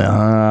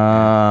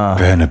 Bernabeau.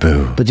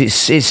 But it's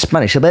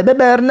Spanish.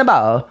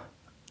 Bernabeau.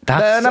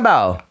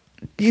 Bernabeau.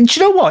 Do you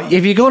know what?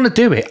 If you're going to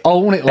do it,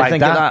 own it like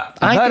that.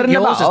 I think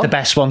yours is the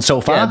best one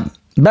so far. Yeah.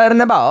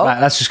 Bernabeau. Right,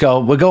 let's just go.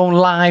 We're going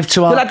live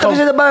to our... We're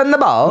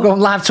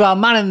going live to our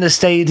man in the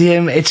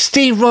stadium. It's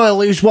Steve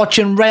Royal who's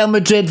watching Real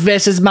Madrid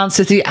versus Man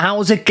City.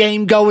 How's the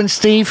game going,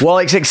 Steve? Well,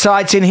 it's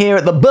exciting here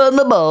at the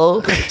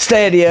Bernabeau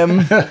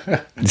Stadium.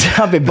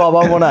 Happy Bob,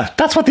 I wanna.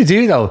 That's what they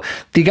do, though.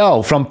 They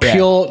go from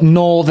pure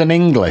Northern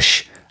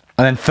English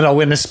and then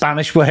throw in a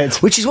Spanish word.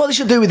 Which is what they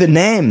should do with the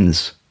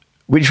names.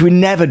 Which we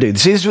never do.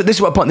 This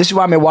is what point. This is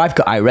why my wife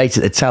got irate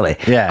at the telly.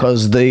 Yeah.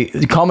 Because the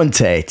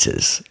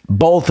commentators,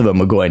 both of them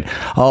were going,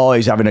 "Oh,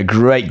 he's having a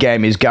great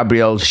game. He's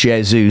Gabriel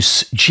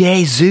Jesus."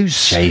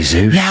 Jesus.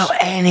 Now,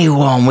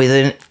 anyone with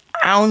an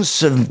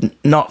ounce of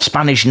not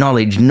Spanish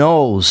knowledge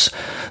knows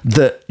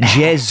that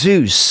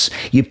Jesus,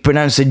 you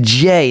pronounce a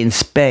J in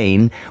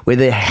Spain with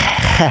a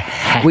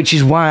which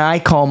is why I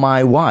call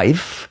my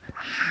wife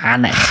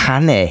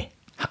Hane.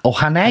 Oh,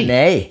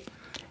 Hane.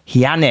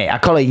 Yane. I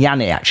call her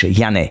Yane, actually.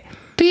 Yane.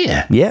 Do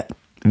you? Yeah.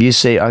 If you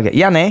say, okay,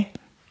 Yane,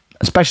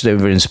 especially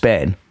over in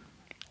Spain.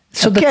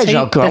 So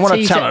I want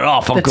to tell her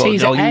off. I'll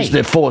use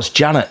the forced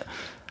Janet.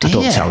 I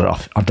don't tell her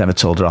off. I've never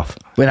told her off.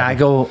 When I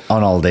go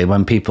on holiday,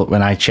 when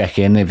I check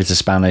in, if it's a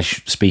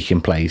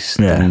Spanish-speaking place,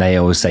 then they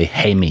always say,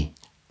 Hemi.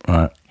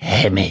 Right.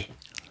 Hemi.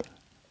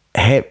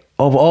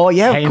 Oh,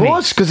 yeah, of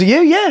course. Because of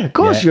you, yeah. Of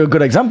course, you're a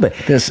good example.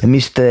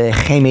 Mr.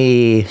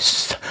 Hemi...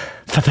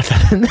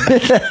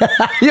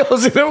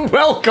 Yours is a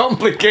well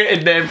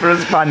complicated name for a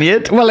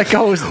Spaniard. Well, it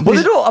goes. Well,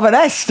 they don't have an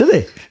S, do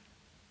they?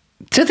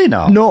 Do they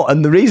not? No,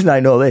 and the reason I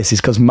know this is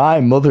because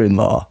my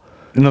mother-in-law.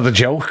 Another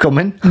joke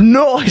coming?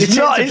 No, it's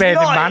not. It's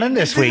not. Man in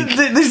this week.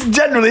 This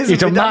generally isn't. You've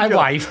done my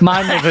wife,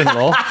 my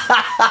mother-in-law.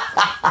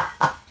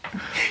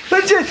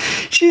 But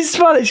she's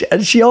Spanish,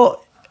 and to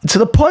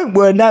the point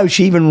where now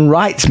she even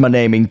writes my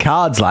name in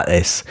cards like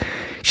this.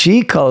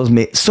 She calls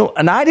me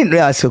and I didn't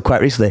realise till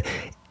quite recently.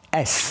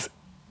 S.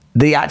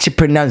 They actually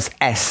pronounce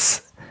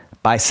S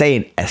by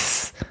saying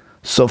S.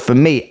 So for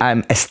me,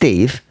 I'm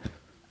Steve.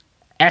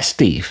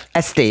 Steve,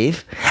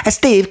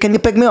 can you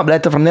pick me up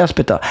later from the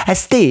hospital?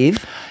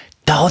 Steve.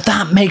 Oh,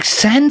 that makes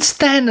sense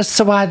then as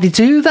to why they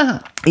do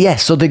that. Yeah,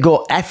 so they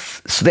go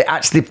F. So they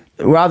actually,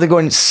 rather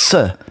going S.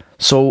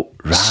 So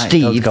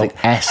Steve. Go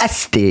S.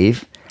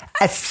 Steve.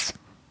 S.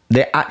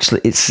 They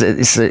actually, it's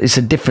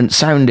a different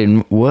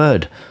sounding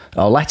word.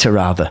 Or letter,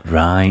 rather.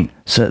 Right.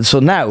 So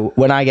now,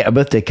 when I get a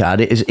birthday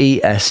card, it is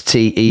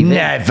ESTEV.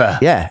 Never.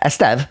 Yeah,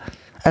 Esteve.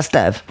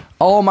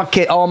 All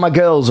my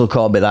girls will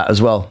call me that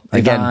as well.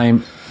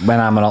 Again,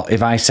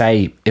 if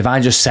I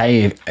just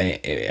say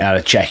at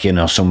a check-in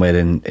or somewhere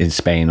in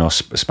Spain or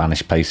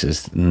Spanish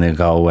places, and they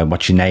go,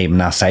 "What's your name?"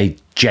 and I say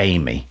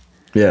Jamie.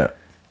 Yeah.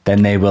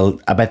 Then I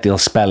bet they'll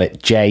spell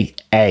it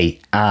Jaime.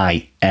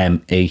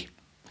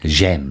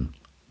 Jem.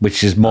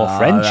 Which is more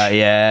French. Right,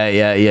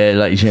 yeah.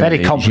 Like very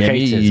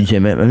complicated.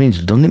 It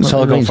means, doesn't it?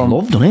 So it means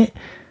love, doesn't it?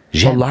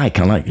 J'aime. I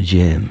like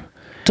Jem.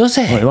 Does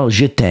it? Well,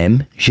 je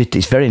t'aime.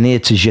 It's very near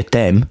to je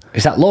t'aime.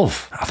 Is that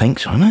love? I think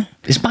so, isn't it?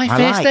 It's my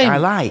first name. I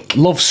like.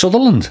 Love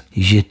Sutherland.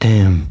 Je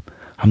t'aime.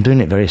 I'm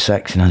doing it very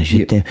sexy now.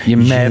 Je t'aime. You're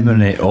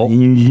murmuring it up.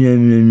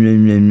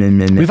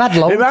 We've had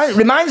loads. It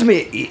reminds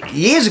me,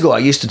 years ago I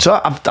used to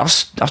talk, I've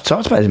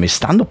talked about it in my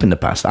stand-up in the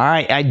past.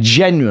 I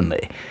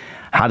genuinely...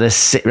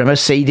 remember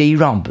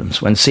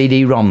CD-ROMs, when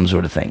CD-ROMs were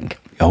a thing?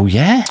 Oh,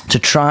 yeah? To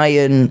try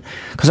and...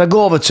 Because I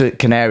go over to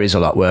Canaries a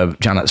lot, where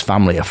Janet's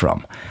family are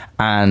from,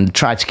 and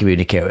try to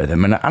communicate with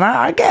them. And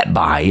I get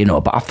by,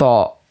 but I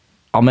thought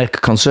I'll make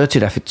a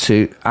concerted effort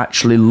to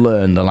actually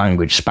learn the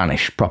language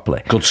Spanish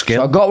properly. Good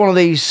skill. So I got one of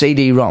these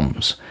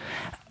CD-ROMs.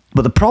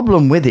 But the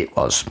problem with it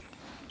was,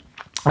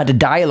 I had a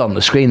dial on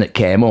the screen that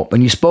came up,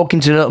 and you spoke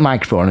into the little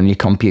microphone on your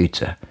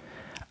computer.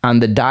 And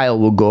the dial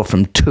will go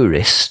from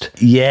tourist.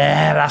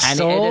 Yeah, that's and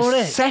it'll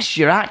assess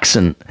your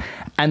accent.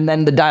 And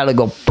then the dial will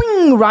go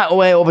bing, right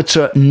away over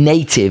to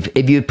native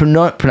if you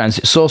pronounce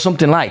it. So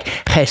something like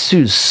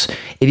Jesus.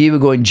 If you were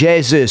going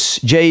Jesus,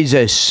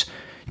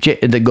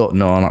 The gut?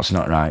 No, that's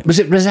not right. Was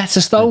it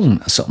Rosetta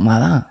Stone or something like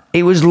that?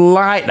 It was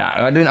like that.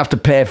 I didn't have to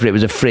pay for it. It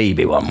was a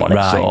freebie one, wasn't it?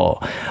 Right. So,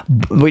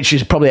 which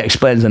is probably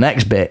explains the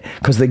next bit,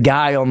 because the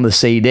guy on the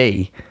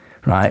CD,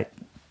 right,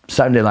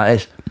 sounded like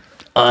this.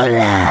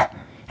 Hola.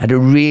 Had a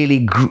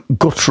really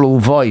guttural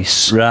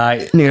voice.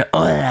 Right. And you're like,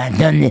 hola,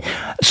 done it.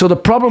 So the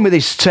problem with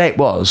this tape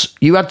was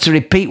you had to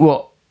repeat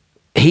what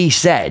he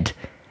said,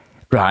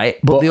 right?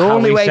 But the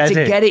only way to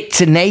get it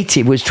to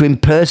native was to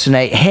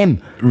impersonate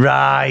him.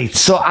 Right.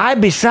 So I'd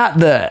be sat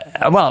there.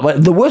 Well,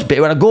 the worst bit,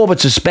 when I go over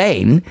to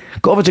Spain,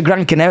 go over to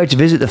Gran Canaria to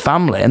visit the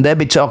family, and they'd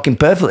be talking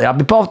perfectly. I'd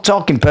be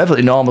talking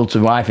perfectly normal to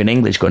my wife in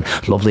English, going,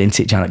 lovely, isn't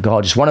it, Janet?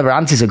 Gorgeous. One of her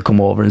aunties would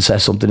come over and say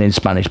something in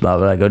Spanish, blah,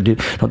 blah, blah. I go,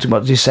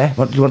 what do you say?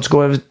 What, do you want to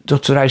go over to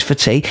the house for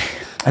tea?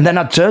 And then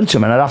I'd turn to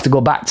him, and I'd have to go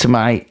back to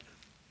my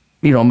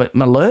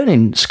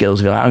learning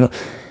skills. I go,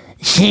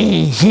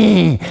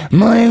 sí,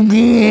 muy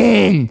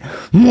bien,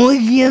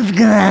 muchas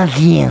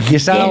gracias. You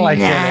sound like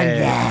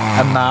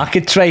a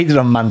market trader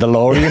on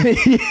Mandalorian.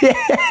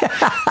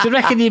 Do you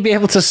reckon you'd be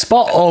able to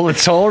spot all the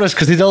tourists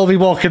because they'd all be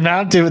walking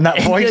around doing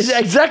that voice?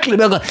 Exactly.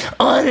 They'll go,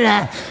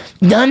 hola,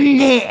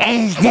 ¿dónde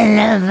está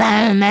la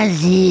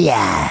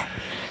farmacia?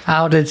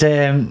 How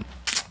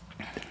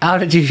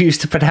did you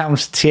used to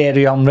pronounce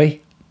Thierry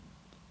Henry?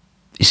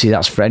 You see,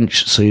 that's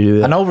French, so you do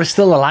that. I know it's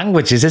still a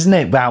languages, isn't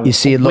it? Wow. You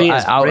see,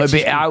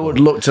 I would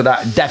look to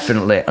that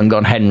definitely and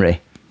gone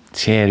Henry.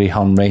 Thierry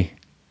Henry.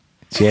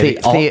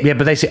 Yeah,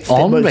 but they say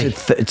Henry.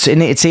 It's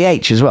in it,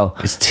 TH as well.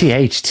 It's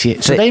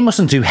TH. So they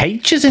mustn't do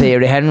H's in...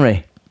 Thierry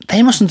Henry.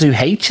 They mustn't do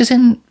H's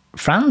in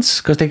France,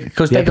 because they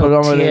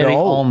go Thierry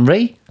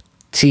Henry.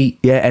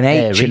 Yeah, an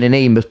H and an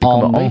E must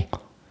become an O.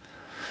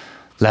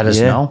 Let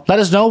us know. Let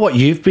us know what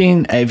you've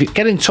been... If you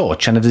get in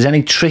touch, and if there's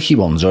any tricky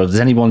ones, or if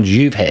there's any ones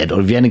you've heard, or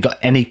if you've got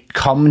any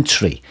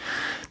commentary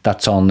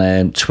that's on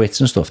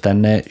Twitter and stuff,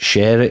 then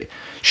share it.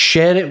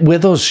 Share it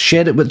with us.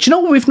 Share it with... Do you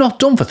know what we've not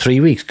done for 3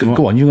 weeks?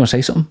 Go on, you were going to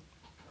say something?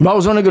 Well, I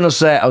was only going to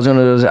say,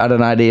 add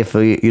an idea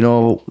for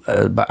you.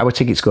 Our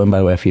ticket's going, by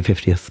the way, for your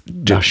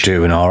 50th. Just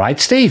doing all right,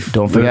 Steve.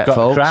 Don't forget,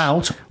 folks.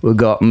 Crowd. We've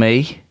got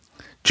me,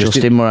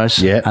 Justin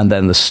Morris, and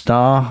then the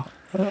star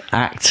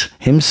act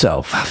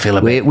himself. I feel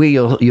a bit...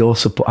 We're your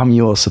support. I'm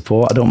your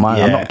support. I don't mind.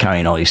 Yeah. I'm not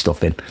carrying all your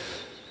stuff in.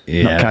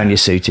 Yeah. Not carrying your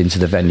suit into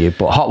the venue.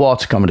 But Hot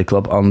Water Comedy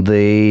Club on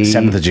the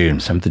 7th of June.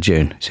 7th of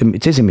June.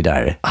 It is in my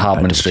diary.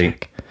 Hardman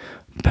Street.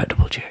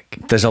 Double check.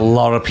 There's a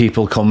lot of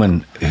people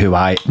coming who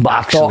I know.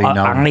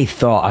 I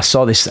thought I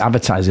saw this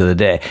advertised the other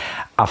day.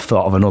 I've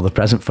thought of another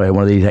present for you,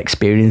 one of these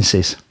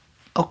experiences.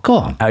 Oh, go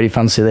on. How do you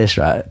fancy this,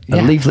 right? Yeah.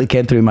 A leaflet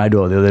came through my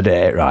door the other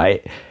day,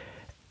 right?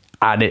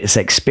 And it's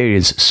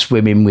experience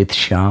swimming with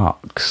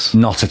sharks.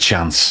 Not a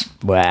chance.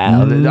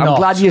 Well, I'm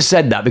glad you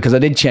said that, because I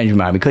did change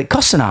my mind, because it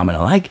costs an arm and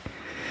a leg.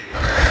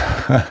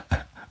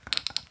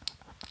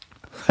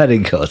 Very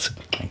good.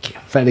 Thank you.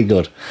 Very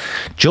good.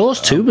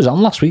 Jaws 2 was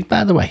on last week,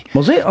 by the way.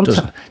 Was it?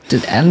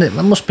 And it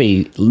must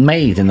be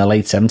made in the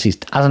late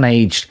 70s. Hasn't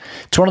aged.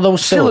 It's one of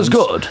those films. Still as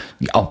good?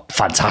 Oh,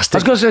 fantastic. I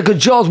was going to say,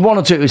 because Jaws 1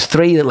 or 2, it was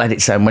 3 that let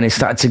it sound when it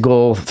started to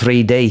go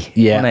 3D.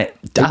 Yeah. Wasn't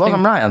it?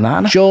 I'm right on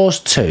that. Jaws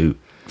 2,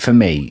 for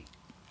me,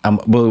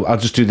 I'll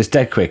just do this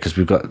dead quick because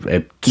we've got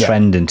a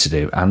trending to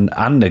do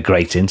and a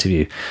great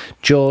interview.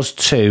 Jaws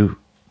 2,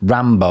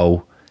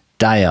 Rambo,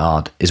 Die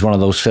Hard is one of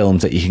those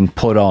films that you can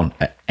put on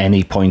at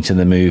any point in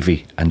the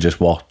movie and just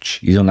watch.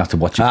 You don't have to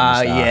watch it from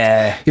the start.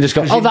 Yeah. You just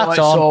go, that's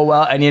on. So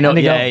well, and you know,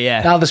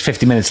 now there's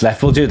 50 minutes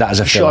left. We'll do that as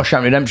a film.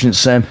 Shawshank Redemption's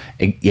same.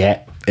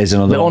 Yeah, there's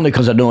another one. Only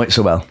because I know it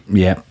so well.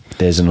 Yeah,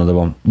 there's another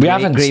one. We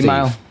haven't, Green Steve,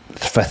 Mile.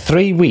 For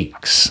 3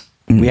 weeks,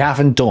 we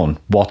haven't done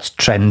what's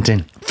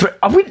trending. 3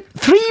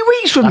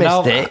 weeks we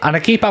missed it. And I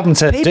keep having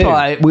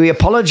to we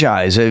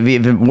apologise if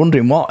you've been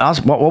wondering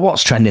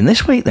what's trending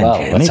this week then,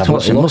 Jamie.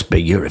 It must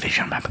be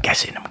Eurovision, I'm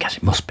guessing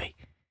it must be.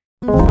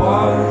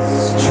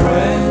 What's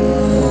trending?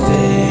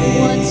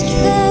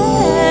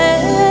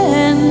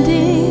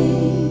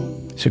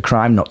 It's a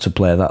crime not to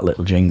play that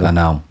little jingle. I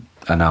know.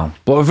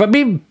 But I've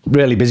been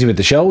really busy with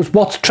the shows.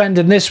 What's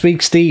trending this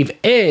week, Steve,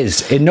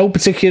 is, in no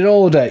particular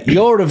order,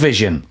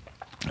 Eurovision.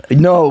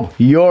 No,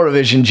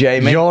 Eurovision,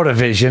 Jamie.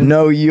 Eurovision.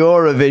 No,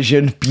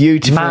 Eurovision.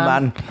 Beautiful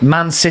man.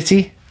 Man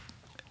City.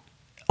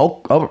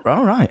 Oh,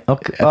 all right.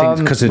 Okay. I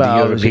think it's because of the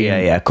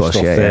European of course,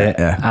 stuff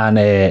there.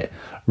 And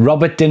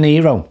Robert De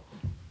Niro.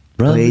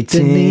 Robert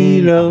De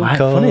Niro.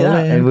 Funny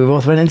that. And we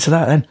both went into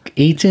that then.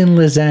 Eating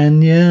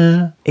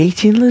lasagna.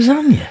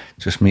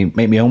 Just make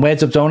my own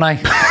words up, don't I?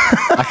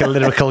 Like a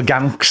lyrical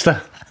gangster.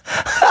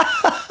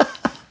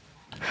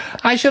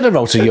 I should have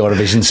wrote a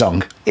Eurovision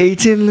song.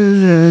 Eating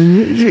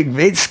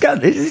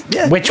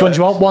lasagna. Which one do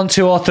you want? 1,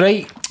 2, or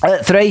 3?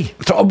 3.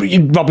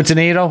 Robert De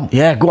Niro.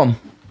 Yeah, go on.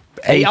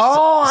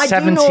 I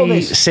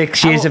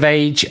 76 years of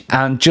age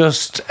and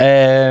just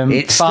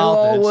it's still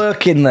all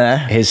working there.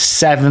 His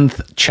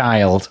 7th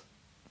child.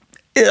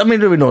 I mean,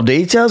 there were no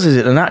details. Is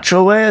it the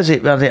natural way? Has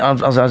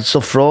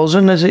stuff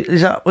frozen?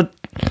 Is that what?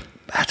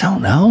 I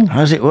don't know.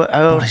 How's it work?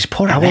 But he's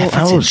put an effort in.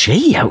 How old's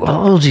she? How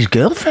old's his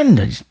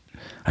girlfriend?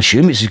 I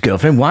assume it's his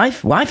girlfriend,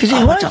 wife. Wife, is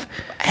it wife?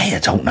 I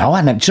don't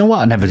know. Do you know what?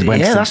 I never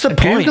went. Yeah, that's the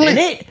point, Google isn't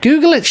it. it?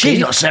 Google it. She's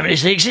Steve. not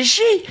 76, is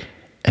she?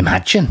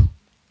 Imagine.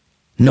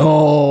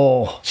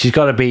 No. She's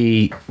got to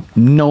be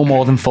no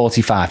more than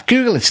 45.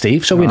 Google it,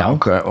 Steve, so we know.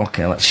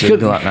 Okay, let's She's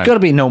Google that now. got to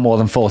be no more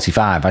than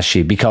 45, has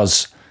she?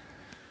 Because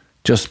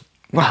just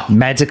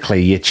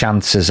medically, your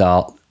chances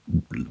are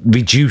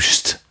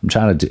reduced. I'm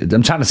trying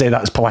to say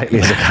that as politely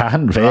as I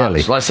can.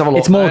 Really, Right, so let's have a look.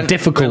 It's more then.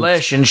 difficult.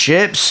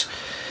 Relationships.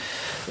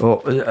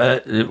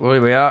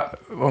 Where we are?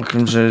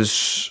 Wilkins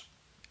is.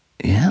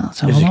 Yeah,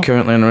 let's have a Is he look.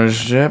 currently in a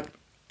relationship?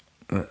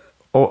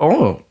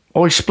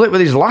 He split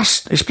with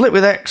He split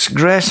with ex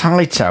Grace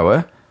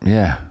Hightower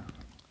Yeah.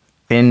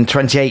 in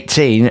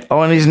 2018.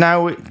 And he's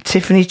now with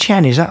Tiffany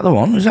Chen. Is that the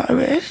one? Is that who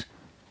it is?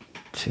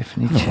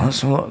 Tiffany Oh, Chen.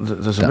 that's a lot.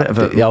 There's a bit of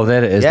a. Oh,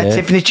 there it is. Yeah, there.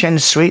 Tiffany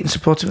Chen's sweet and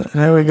supportive.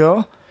 There we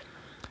go.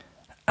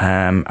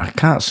 I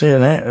can't see her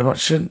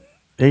name.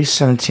 He's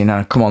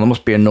 79. Come on, there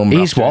must be a number.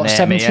 He's after her what,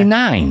 name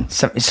 79?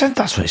 here. It said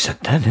that's what it said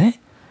then, didn't it?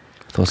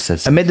 I thought it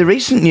said Amid the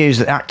recent news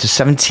that actor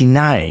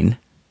 79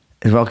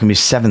 has welcomed his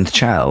 7th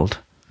child.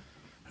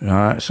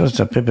 Right, so it's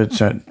a people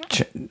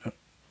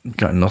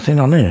got nothing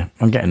on here.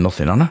 I'm getting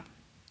nothing on her.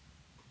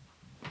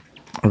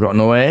 I've got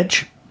no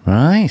age.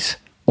 Right.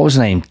 What was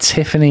her name?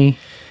 Tiffany.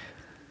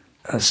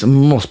 There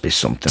must be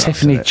something.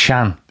 Tiffany after it.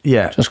 Chan.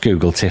 Yeah. Just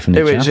Google Tiffany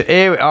Here Chan.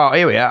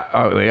 here we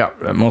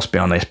are. It must be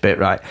on this bit,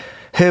 right?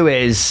 Who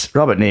is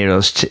Robert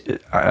Nero's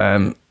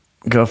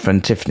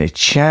girlfriend, Tiffany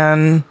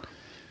Chan?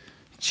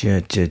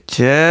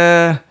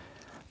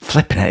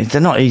 Flipping it.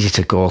 They're not easy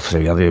to go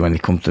through, are they, when they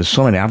come to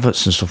so many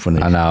adverts and stuff. I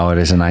know, it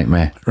is a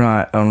nightmare.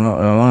 Right, I'm not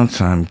a long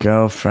time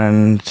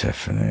girlfriend,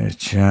 Tiffany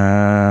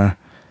Chan.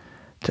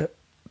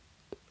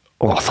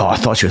 I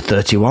thought she was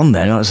 31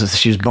 then.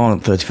 She was born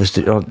at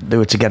 31st. They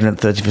were together at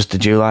 31st of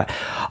July.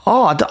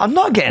 I'm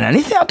not getting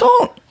anything. I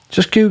don't.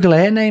 Just Google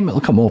her name, it'll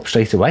come up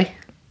straight away.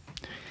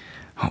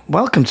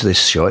 Welcome to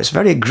this show. It's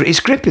it's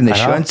gripping, this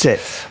show, isn't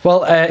it?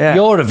 Well,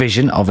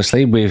 Eurovision,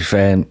 obviously, is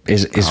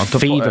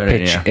fever her in,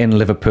 pitch yeah. in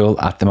Liverpool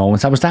at the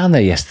moment. I was down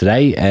there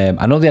yesterday.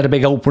 I know they had a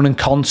big opening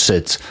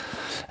concert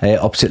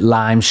opposite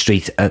Lime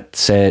Street at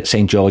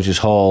St George's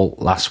Hall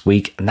last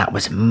week, and that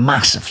was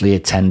massively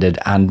attended.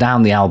 And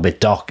down the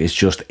Albert Dock is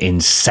just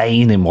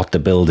insane in what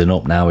they're building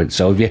up now.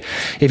 So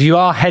if you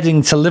are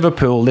heading to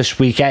Liverpool this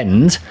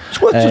weekend,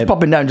 It's worth just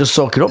popping down and just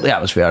soaking up the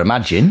atmosphere, I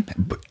imagine.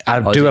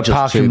 I'd Or do is a it just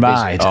park too and busy?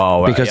 ride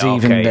Oh, right, because yeah,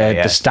 even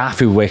okay, the staff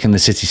who work in the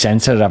city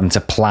centre are having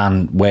to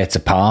plan where to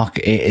park.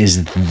 It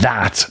is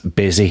that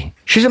busy.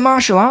 She's a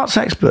martial arts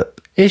expert.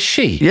 Is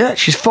she? Yeah,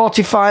 she's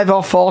 45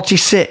 or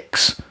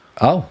 46.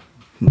 Oh,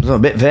 It's a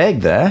bit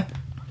vague there.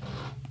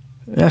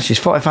 Yeah, she's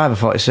 45 or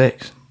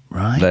 46.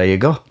 right. There you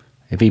go.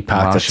 If he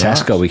parked Martial at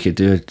Tesco, arts. we could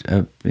do it.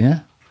 Yeah.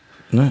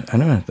 No,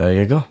 anyway, there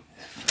you go.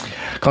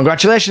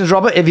 Congratulations,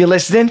 Robert, if you're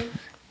listening.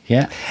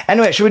 Yeah.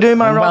 Anyway, should we do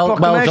my royal Well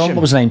proclamation? done.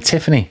 What was her name?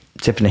 Tiffany.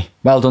 Tiffany.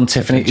 Well done,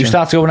 Tiffany. You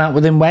started going out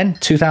with him when?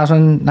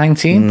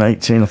 2019?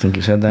 18, I think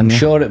you said then. I'm Yeah.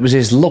 sure it was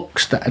his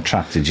looks that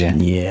attracted you.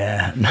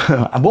 Yeah.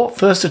 And what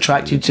first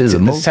attracted you to the the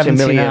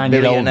multi-million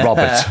 79-year-old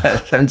Robert.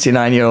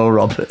 79-year-old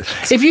Robert.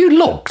 If you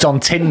looked on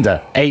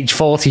Tinder, age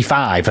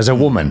 45, as a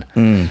woman,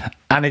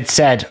 and it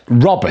said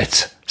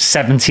Robert,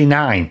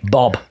 79,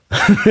 Bob.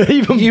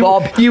 Even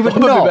Bob. you would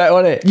Bob not. be better,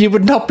 wouldn't it? You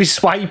would not be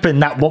swiping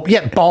that one.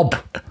 Yeah, Bob.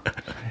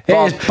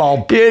 Here's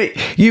Bob.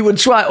 You would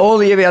try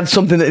only if he had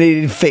something that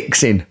needed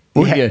fixing,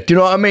 wouldn't Yeah. you? Do you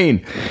know what I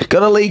mean?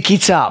 Got a leaky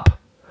tap.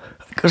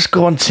 Just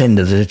go on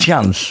Tinder, there's a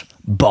chance.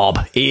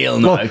 Bob, he'll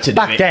know how to do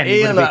Back it. then,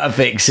 He'll know how to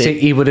fix it. See,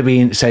 he would have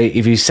been, say,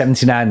 if he's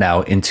 79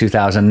 now, in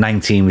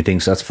 2019, we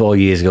think, so that's 4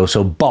 years ago.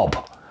 So Bob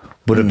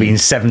would have been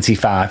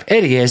 75.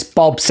 Here he is,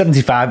 Bob,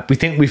 75. We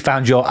think we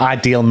found your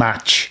ideal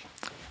match.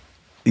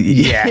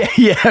 Yeah,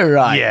 yeah,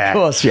 right. Yeah. Of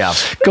course you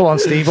have. Go on,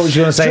 Steve. What was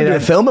you going to say? Should do a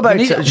then? film about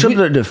We need- it. Should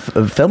do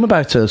a film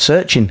about her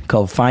searching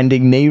called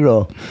Finding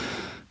Nero.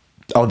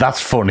 Oh, that's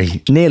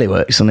funny. Nearly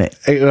works, doesn't it?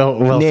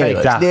 We'll Nearly take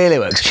works. that. Nearly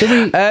works. Should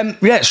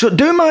we? Yeah. So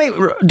do my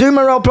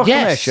royal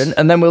proclamation, Yes.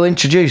 and then we'll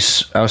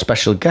introduce our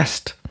special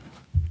guest.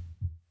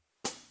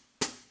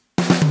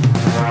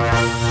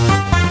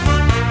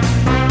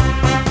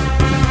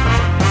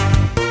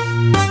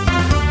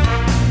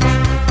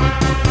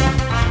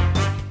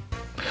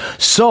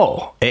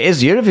 So, it is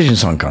the Eurovision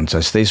Song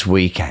Contest this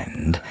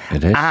weekend.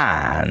 It is.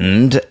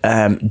 And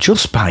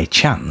just by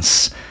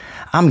chance,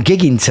 I'm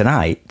gigging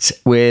tonight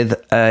with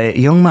a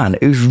young man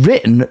who's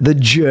written the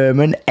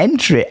German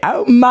entry.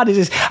 How mad is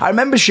this? I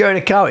remember sharing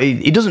a car.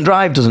 He doesn't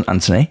drive, doesn't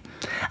Anthony?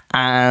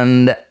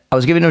 And I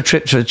was giving him a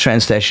trip to a train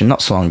station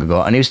not so long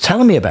ago, and he was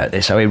telling me about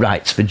this, how he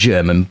writes for a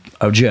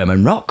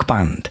German rock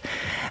band.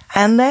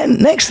 And then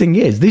next thing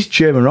is, this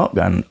German rock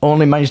band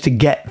only managed to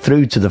get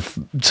through to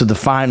the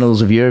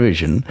finals of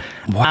Eurovision,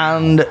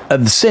 and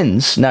have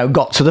since now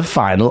got to the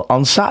final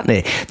on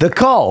Saturday. They're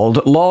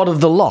called Lord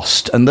of the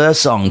Lost, and their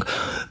song,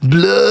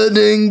 Blood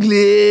and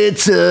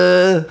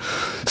Glitter,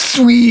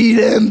 Sweet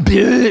and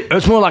Bitter.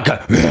 It's more like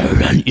a,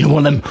 you know,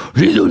 one of them,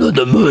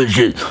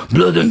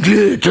 Blood and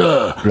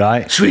Glitter,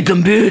 Right. Sweet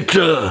and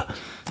Bitter.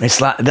 It's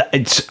like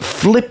it's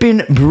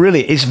flipping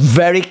brilliant. It's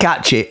very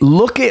catchy.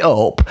 Look it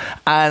up,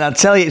 and I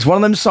tell you, it's one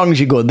of them songs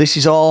you go, "This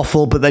is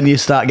awful," but then you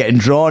start getting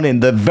drawn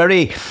in. They're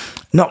very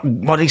not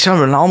what do you say?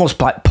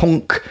 Almost like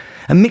punk,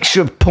 a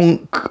mixture of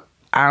punk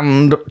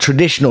and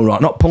traditional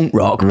rock, not punk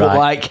rock, but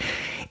like.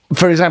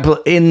 For example,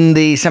 in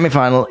the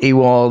semi-final, he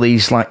wore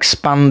these like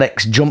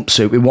spandex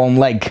jumpsuit with one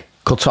leg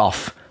cut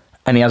off,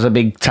 and he has a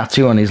big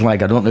tattoo on his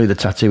leg. I don't know who the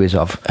tattoo is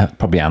of.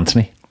 Probably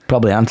Anthony. Well,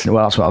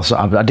 that's what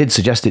I did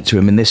suggest it to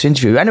him in this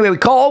interview. Anyway, we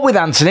caught up with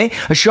Anthony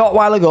a short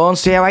while ago and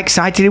see how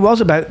excited he was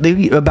about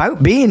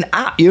being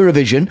at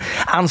Eurovision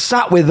and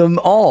sat with them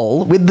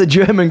all, with the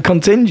German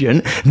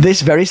contingent,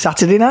 this very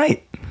Saturday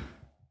night.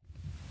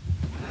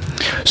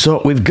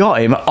 So we've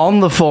got him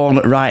on the phone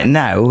right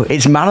now.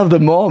 It's man of the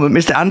moment,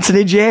 Mr.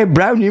 Anthony J.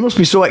 Brown. You must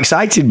be so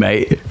excited,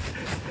 mate.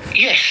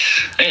 Yes,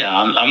 yeah,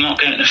 I'm not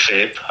going to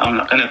fib. I'm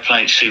not going to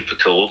play it super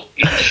cool.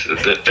 Yes,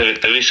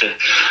 there is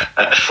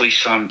a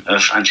frisson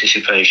of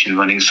anticipation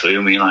running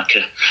through me like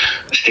a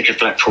stick of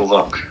Blackpool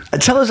rock.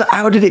 Tell us,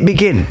 how did it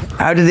begin?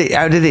 How did it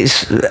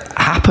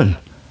happen?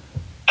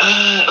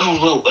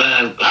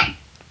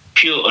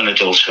 Pure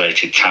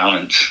unadulterated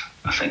talent,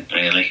 I think,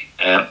 really.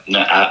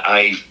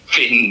 I've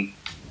been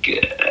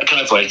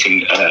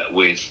collaborating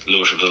with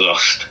Lord of the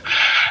Lost,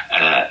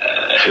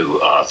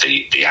 who are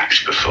the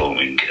acts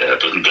performing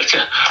Blood and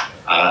Glitter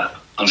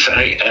on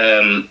Saturday.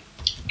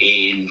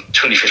 In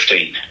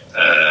 2015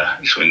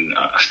 is when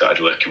I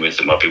started working with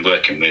them. I've been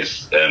working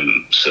with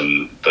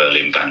some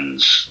Berlin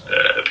bands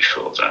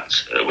before that,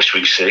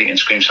 Whispering Sea and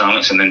Scream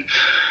Silence, and then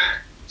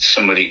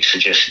somebody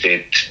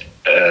suggested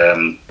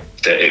that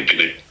it'd be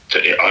good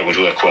that I would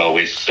work well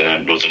with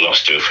Lord of the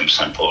Lost, who are from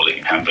St. Pauli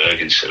in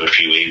Hamburg, and so a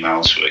few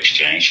emails were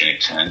exchanged, and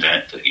it turned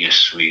out that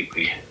yes, we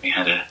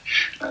had a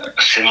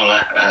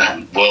similar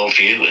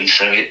worldview, and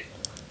so it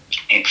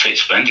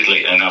fits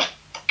splendidly, and I've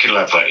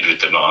collaborated with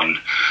them on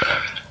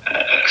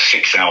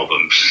 6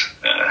 albums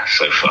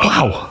so far.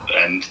 Wow!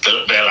 And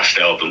their last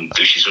album,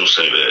 which is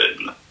also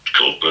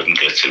called Blood and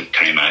Glitter,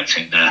 came out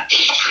in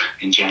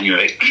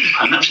January,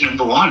 and that was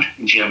 #1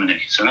 in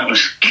Germany. So that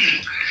was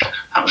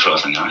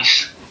rather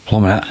nice.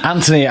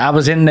 Anthony, I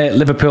was in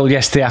Liverpool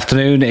yesterday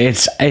afternoon.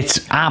 It's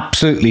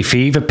absolutely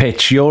fever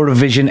pitch.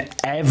 Eurovision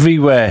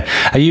everywhere.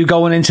 Are you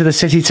going into the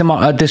city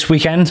tomorrow this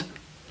weekend?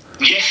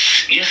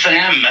 Yes, I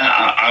am.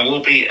 I will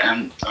be.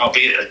 I'll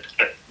be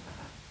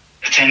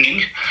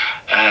attending.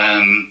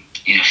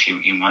 Yes,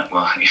 you might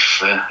well.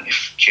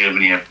 If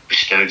Germany have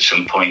bestowed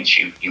some points,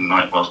 you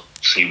might well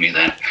see me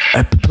there.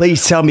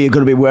 Please tell me you're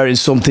going to be wearing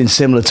something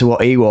similar to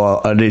what he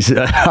wore. And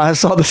I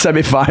saw the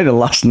semi-final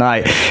last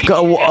night.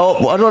 Got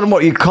I don't know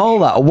what you call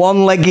that. A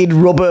one-legged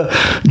rubber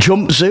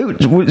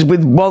jumpsuit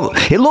with one.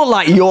 It looked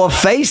like your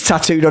face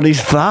tattooed on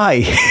his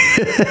thigh.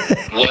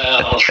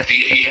 Well,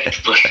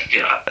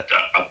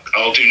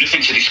 I'll do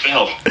nothing to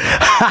dispel. I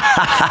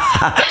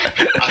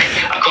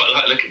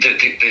quite like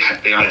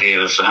the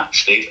idea of that,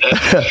 Steve.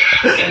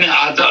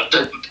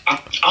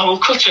 I will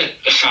cut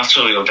a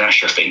sartorial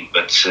dash, I think,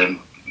 but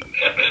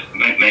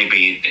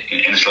maybe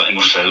in a slightly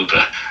more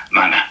sober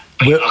manner.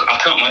 I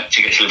can't wait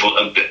to get to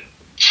Liverpool.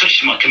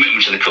 Such is my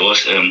commitment to the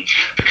cause,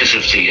 because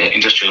of the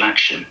industrial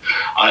action.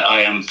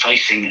 I am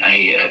facing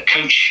a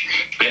coach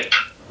trip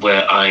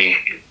where I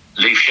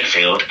leave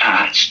Sheffield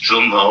at,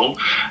 drum roll,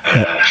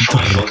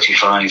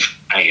 5:45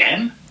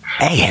 a.m.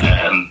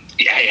 AM?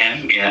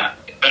 AM, yeah.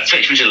 That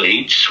takes me to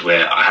Leeds,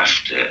 where I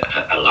have to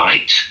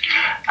alight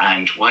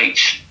and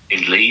wait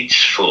in Leeds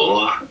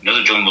for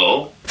another drum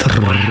roll,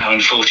 1 hour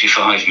and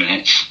 45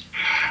 minutes.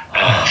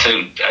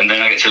 And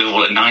then I get to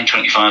Liverpool at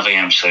 9:25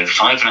 a.m, so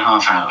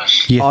 5.5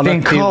 hours. Do you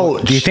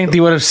think they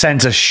would have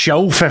sent a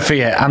chauffeur for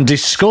you? I'm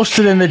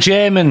disgusted in the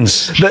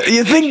Germans.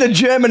 You think the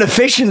German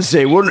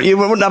efficiency you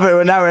wouldn't have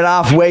an hour and a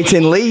half wait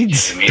in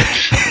Leeds?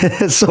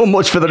 So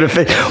much for the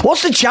efficiency.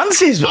 What's the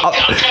chances? I'm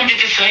tempted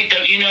to say,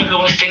 don't you know who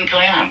I think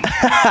I am?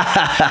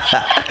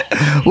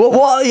 What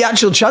are the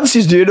actual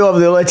chances? Do you know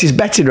of the latest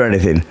betting or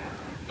anything?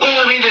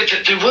 Well, I mean, there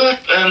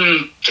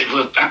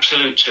were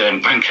absolute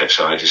bank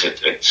outsiders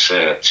at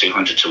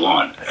 200 to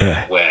 1,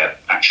 where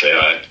actually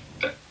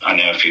I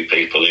know a few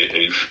people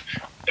who've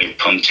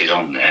punted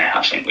on there,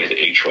 I think, with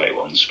each way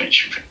ones,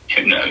 which,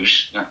 who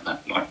knows, that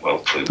might well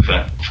prove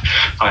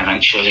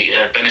financially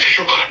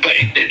beneficial. But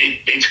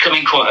it's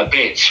coming quite a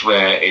bit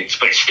where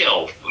but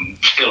still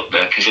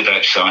considered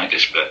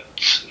outsiders. But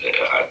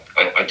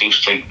I do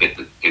think that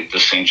there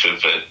seems to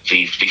have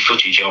the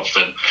footage of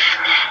them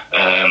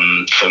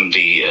from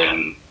the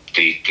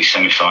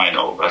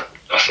semi-final, I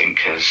think,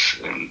 has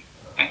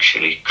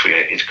actually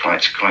created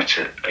quite a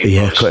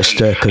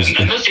stir. And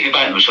another thing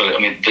about them as well, I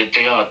mean,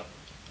 they are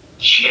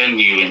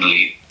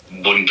genuinely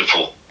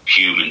wonderful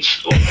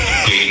humans, or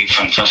really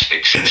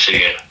fantastic,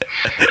 sincere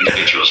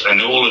individuals,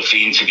 and all of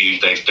the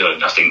interviews they've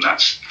done, I think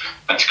that's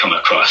come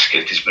across,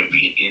 because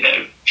maybe,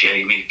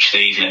 Jamie,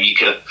 Steve, you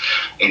could,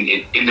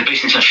 in the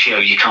business of show,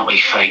 you can't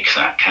really fake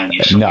that, can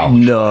you?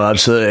 No,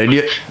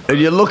 absolutely. And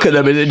you look at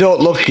them, and they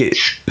don't look it.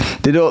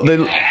 They don't.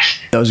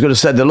 I was going to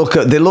say they look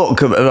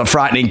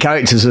frightening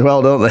characters as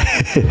well, don't they?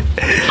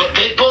 But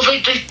Well,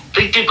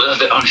 they did,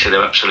 but honestly,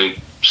 they're absolute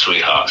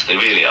sweethearts. They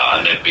really are,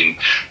 and they've been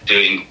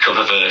doing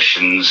cover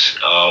versions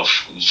of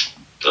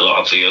a lot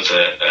of the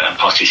other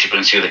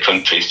participants in the other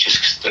countries,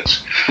 just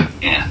because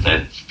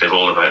they're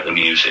all about the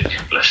music,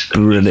 bless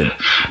them. Brilliant.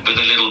 With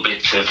a little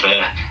bit of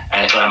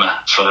glamour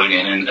thrown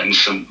in and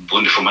some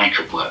wonderful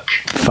makeup work.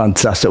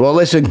 Fantastic. Well,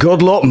 listen,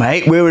 good luck,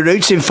 mate. We were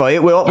rooting for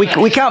you.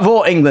 We can't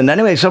vote England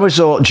anyway, so we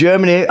thought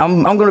Germany.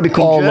 I'm going to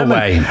become all German. The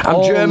way. I'm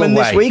all German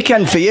this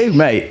weekend for you,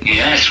 mate.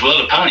 Yes, well,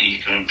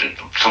 apparently,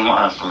 from what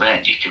I've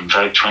read, you can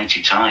vote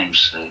 20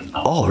 times.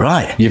 All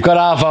right. You've got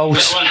our vote.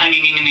 There's one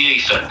hanging in the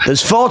ether.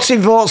 There's 40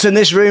 votes in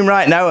this room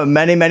right now and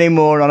many, many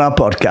more on our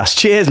podcast.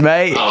 Cheers,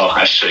 mate. Oh,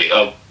 that's sweet.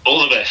 Oh,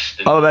 all the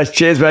best. All the best.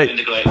 Cheers, mate. Doing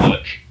the great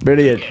work.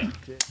 Brilliant. Yeah.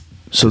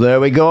 So there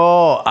we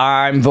go.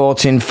 I'm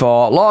voting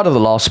for Lord of the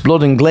Lost,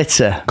 Blood and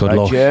Glitter. Good by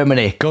luck.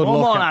 Germany. Good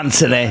Come luck. on,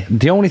 Anthony.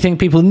 The only thing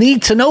people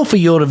need to know for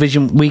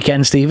Eurovision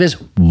weekend, Steve, is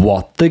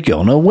what they're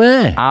gonna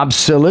wear.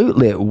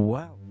 Absolutely.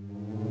 Wow.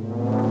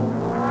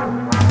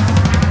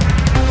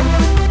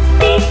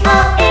 The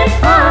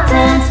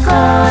All-Important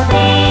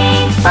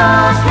Clothing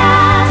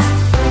Podcast.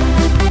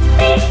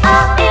 The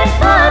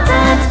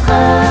All-Important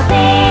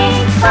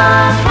Clothing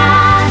Podcast.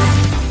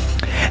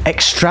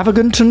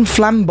 Extravagant and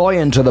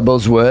flamboyant are the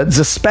buzzwords,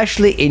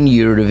 especially in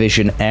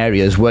Eurovision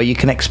areas where you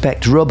can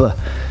expect rubber,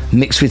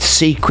 mixed with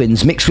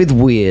sequins, mixed with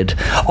weird,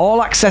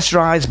 all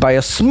accessorised by a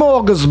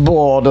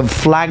smorgasbord of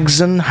flags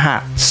and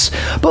hats.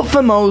 But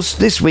for most,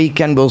 this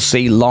weekend we'll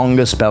see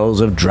longer spells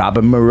of drab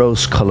and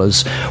morose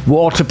colours.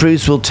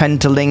 Waterproofs will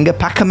tend to linger,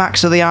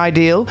 Pacamax are the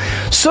ideal.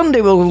 Sunday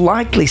we'll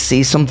likely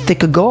see some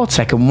thicker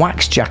Gore-Tex and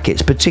wax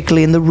jackets,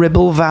 particularly in the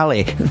Ribble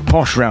Valley.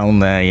 Posh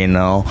round there, you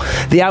know.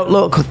 The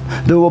outlook,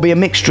 there will be a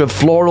mixture of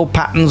floral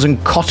patterns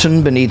and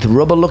cotton beneath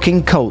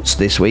rubber-looking coats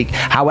this week.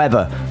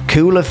 However,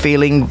 cooler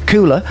feeling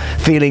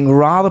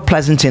rather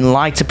pleasant in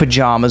lighter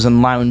pyjamas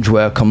and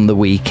loungewear come the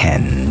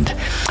weekend.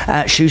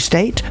 Shoe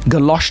state,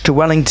 galosh to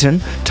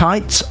Wellington,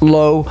 tights,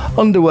 low,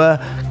 underwear,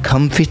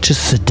 comfy to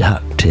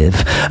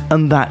seductive,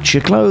 and that's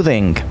your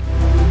clothing.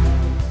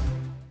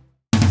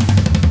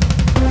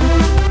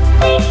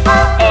 The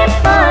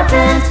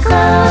All-Important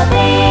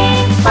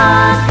Clothing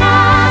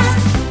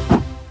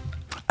Podcast.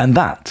 And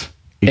that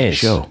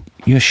is your show.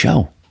 Your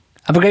show.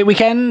 Have a great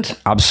weekend.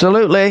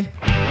 Absolutely.